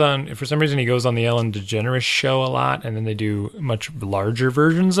experiments. He goes on, for some reason, he goes on the Ellen DeGeneres show a lot, and then they do much larger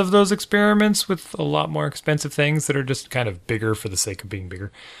versions of those experiments with a lot more expensive things that are just kind of bigger for the sake of being bigger.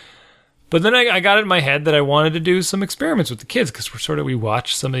 But then I got it in my head that I wanted to do some experiments with the kids because we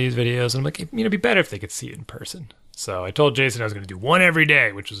watch some of these videos, and I'm like, it'd be better if they could see it in person. So I told Jason I was going to do one every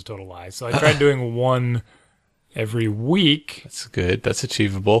day, which was a total lie. So I tried doing one every week. That's good. That's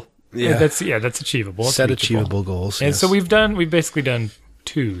achievable. Yeah, that's achievable. Set achievable goals. And yes. so we've basically done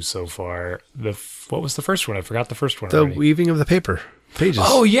two so far. What was the first one? I forgot the first one. The already. weaving of the paper pages.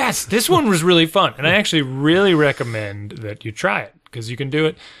 Oh yes, this one was really fun, and I actually really recommend that you try it because you can do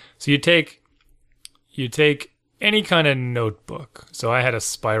it. So you take any kind of notebook. So I had a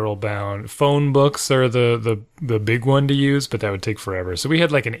spiral bound. Phone books are the big one to use, but that would take forever. So we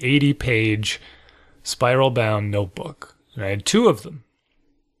had like an 80-page spiral bound notebook, and I had two of them.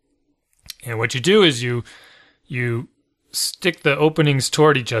 And what you do is you stick the openings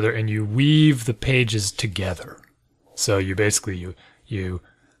toward each other and you weave the pages together. So you basically you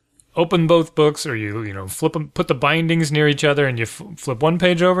open both books, or you flip them, put the bindings near each other, and you flip one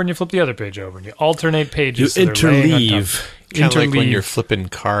page over and you flip the other page over, and you alternate pages. You interleave. Kind of like when you're flipping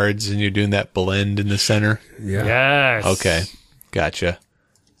cards and you're doing that blend in the center. Yeah. Yes. Okay. Gotcha.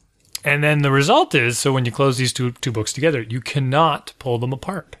 And then the result is, so when you close these two books together, you cannot pull them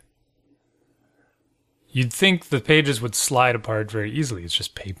apart. you'd think the pages would slide apart very easily. It's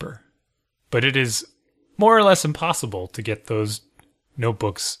just paper. But it is more or less impossible to get those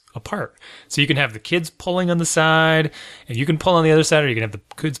notebooks apart. So you can have the kids pulling on the side, and you can pull on the other side, or you can have the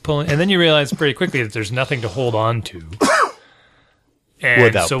kids pulling, and then you realize pretty quickly that there's nothing to hold on to. And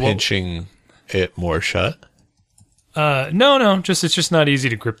without pinching it more shut? No, it's just not easy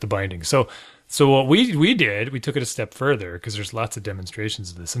to grip the binding. So what we did, we took it a step further, because there's lots of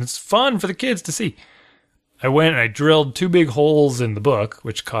demonstrations of this, and it's fun for the kids to see. I went and I drilled 2 big holes in the book,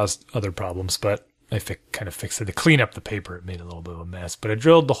 which caused other problems, but I kind of fixed it. To clean up the paper, it made a little bit of a mess. But I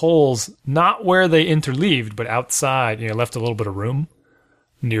drilled the holes, not where they interleaved, but outside. Left a little bit of room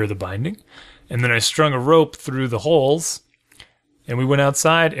near the binding. And then I strung a rope through the holes, and we went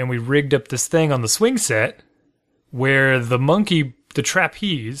outside and we rigged up this thing on the swing set where the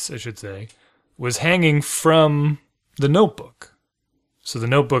trapeze, I should say, was hanging from the notebook. So the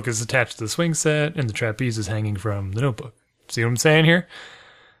notebook is attached to the swing set, and the trapeze is hanging from the notebook. See what I'm saying here?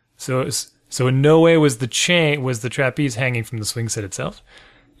 So in no way was the trapeze hanging from the swing set itself.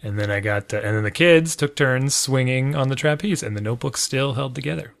 And then and then the kids took turns swinging on the trapeze, and the notebook still held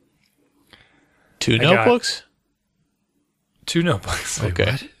together. 2 notebooks? 2 notebooks.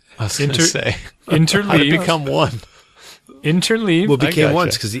 Okay. I was going to say. Interleave. How did it become one? Interleave. Well, it became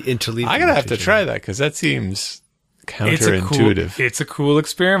once because he interleaved. I'm going to have to try that, because that seems counterintuitive. It's a cool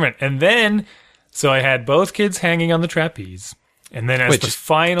experiment. And then, so I had both kids hanging on the trapeze. And then as the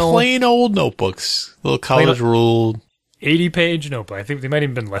final... Plain old notebooks. Little college ruled. 80-page notebook. I think they might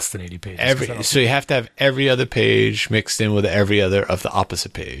even been less than 80 pages. So you have to have every other page mixed in with every other of the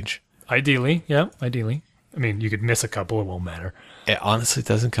opposite page. Ideally. I mean, you could miss a couple. It won't matter. It honestly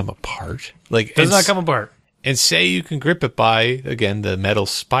doesn't come apart. It does not come apart. And say you can grip it by, again, the metal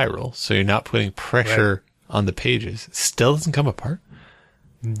spiral, so you're not putting pressure on the pages. It still doesn't come apart?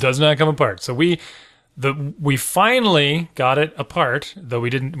 Does not come apart. So we finally got it apart, though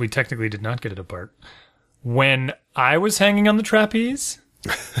we technically did not get it apart, when I was hanging on the trapeze,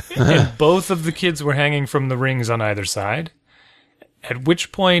 and both of the kids were hanging from the rings on either side, at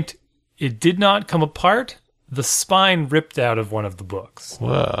which point it did not come apart. The spine ripped out of one of the books.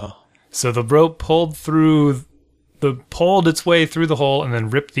 Whoa. So the rope pulled its way through the hole and then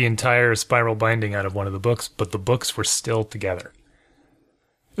ripped the entire spiral binding out of one of the books, but the books were still together.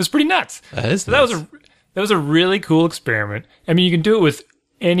 It was pretty nuts. That was a really cool experiment. I mean, you can do it with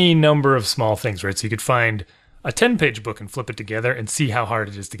any number of small things, right? So you could find a 10-page book and flip it together and see how hard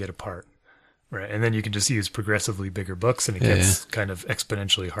it is to get apart, right? And then you can just use progressively bigger books, and it gets kind of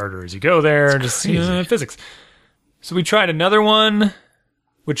exponentially harder as you go there. Just physics. So we tried another one,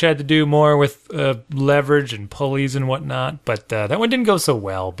 which had to do more with leverage and pulleys and whatnot, but that one didn't go so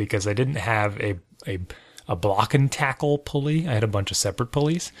well because I didn't have a block and tackle pulley. I had a bunch of separate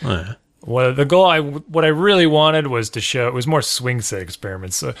pulleys. Oh, yeah. Well, what I really wanted was to show, it was more swing set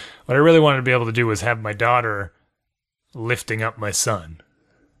experiments. So what I really wanted to be able to do was have my daughter lifting up my son,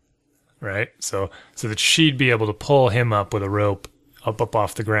 right? So that she'd be able to pull him up with a rope up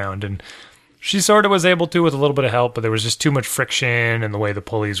off the ground. And she sort of was able to with a little bit of help, but there was just too much friction, and the way the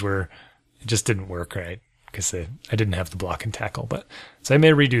pulleys were, it just didn't work right because I didn't have the block and tackle. So I may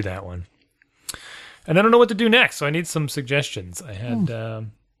redo that one. And I don't know what to do next, so I need some suggestions.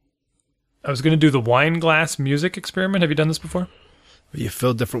 I was going to do the wine glass music experiment. Have you done this before? You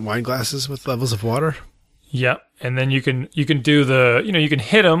fill different wine glasses with levels of water? Yeah, and then you can do you can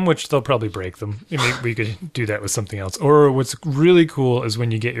hit them, which they'll probably break them. We could do that with something else. Or what's really cool is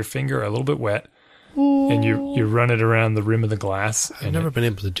when you get your finger a little bit wet and you run it around the rim of the glass. I've never been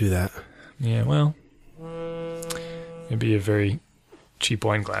able to do that. Yeah, well, maybe you have very cheap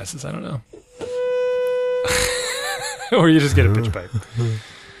wine glasses. I don't know. Or you just get a pitch pipe.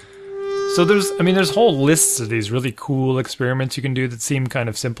 So there's whole lists of these really cool experiments you can do that seem kind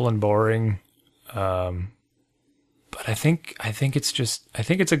of simple and boring. But I think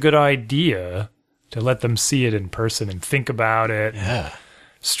it's a good idea to let them see it in person and think about it. Yeah.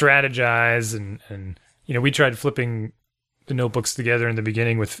 Strategize and we tried flipping the notebooks together in the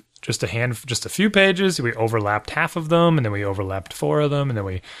beginning with just a few pages. We overlapped half of them, and then we overlapped 4 of them,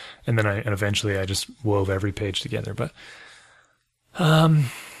 and eventually I just wove every page together. But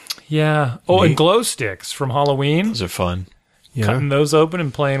yeah. Oh, and glow sticks from Halloween. Those are fun. Yeah. Cutting those open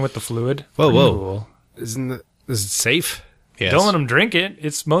and playing with the fluid. Whoa. Cool. Is it safe? Yes. Don't let them drink it.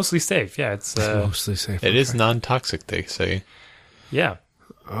 It's mostly safe. Yeah, it's mostly safe. It is non-toxic, they say. Yeah.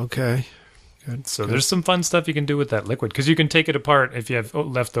 Okay. Good. So there's some fun stuff you can do with that liquid, because you can take it apart if you have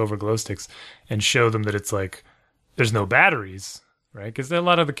leftover glow sticks and show them that it's like there's no batteries, right? Because a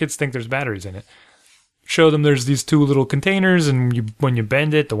lot of the kids think there's batteries in it. show them there's these two little containers, and when you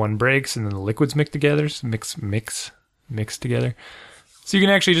bend it, the one breaks, and then the liquids mix together. So mix together. So you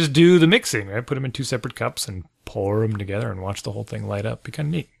can actually just do the mixing, right? Put them in two separate cups and pour them together and watch the whole thing light up. Be kind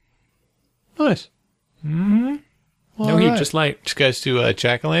of neat. Nice. Mm-hmm. No heat, just light. Did you guys do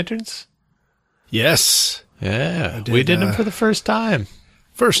jack-o'-lanterns? Yes. Yeah, we did them for the first time.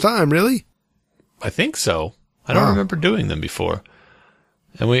 First time, really? I think so. I don't remember doing them before.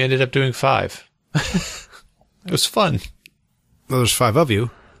 And we ended up doing 5. It was fun. Well, there's 5 of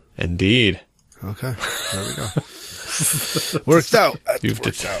you. Indeed. Okay, there we go. Worked out. You've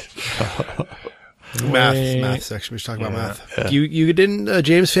worked out. Math section. We should talk about math. Yeah. You didn't.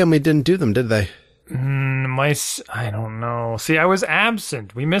 James' family didn't do them, did they? I don't know. See, I was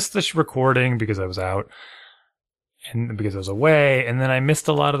absent. We missed the recording because I was out and because I was away, and then I missed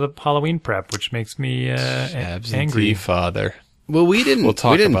a lot of the Halloween prep, which makes me angry. Father. Well, we didn't. We'll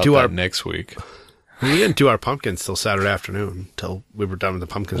talk we didn't about do that our next week. We didn't do our pumpkins till Saturday afternoon. Till we were done with the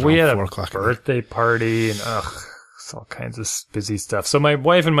pumpkins. We had around a 4:00. birthday party and it's all kinds of busy stuff. So my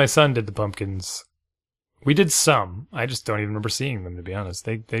wife and my son did the pumpkins. We did some. I just don't even remember seeing them, to be honest.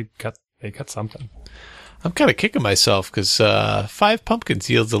 They cut something. I'm kind of kicking myself because 5 pumpkins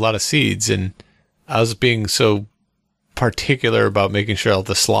yields a lot of seeds, and I was being so particular about making sure all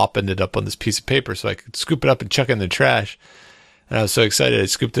the slop ended up on this piece of paper so I could scoop it up and chuck it in the trash. And I was so excited, I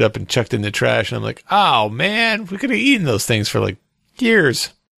scooped it up and chucked it in the trash, and I'm like, oh man, we could have eaten those things for like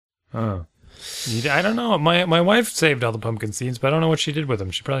years. Oh. I don't know. My wife saved all the pumpkin seeds, but I don't know what she did with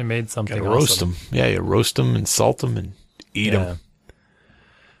them. She probably made something. Gotta roast them. Yeah, you roast them and salt them and eat them.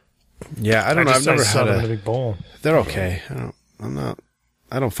 Yeah, I don't know. I've never had them in a big bowl. They're okay.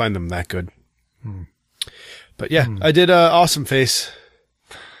 I don't find them that good. But yeah, I did Awesome Face.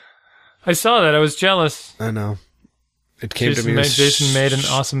 I saw that. I was jealous. I know. It came to me. Jason made an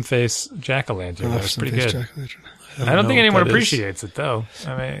Awesome Face jack-o'-lantern. That was pretty good. I don't think anyone appreciates it, though.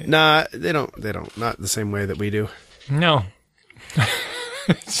 I mean, nah, they don't. Not the same way that we do. No.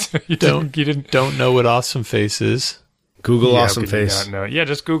 You don't know what Awesome Face is. Google Awesome Face. No. Yeah,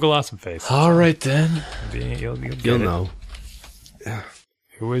 just Google Awesome Face. All right then. You'll know. Yeah.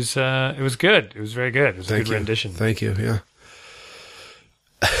 It was good. It was very good. It was a good rendition. Thank you. Yeah.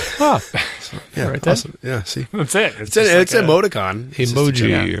 Oh. Yeah, right awesome. Yeah, see. That's it. It's emoticon.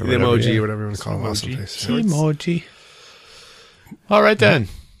 Emoji or whatever. Emoji or whatever you want to call it. Awesome Face. Emoji. All right then.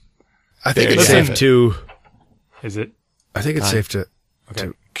 I think it's safe to... Is it? I think it's safe to... Okay.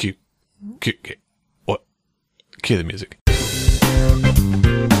 Cue the music.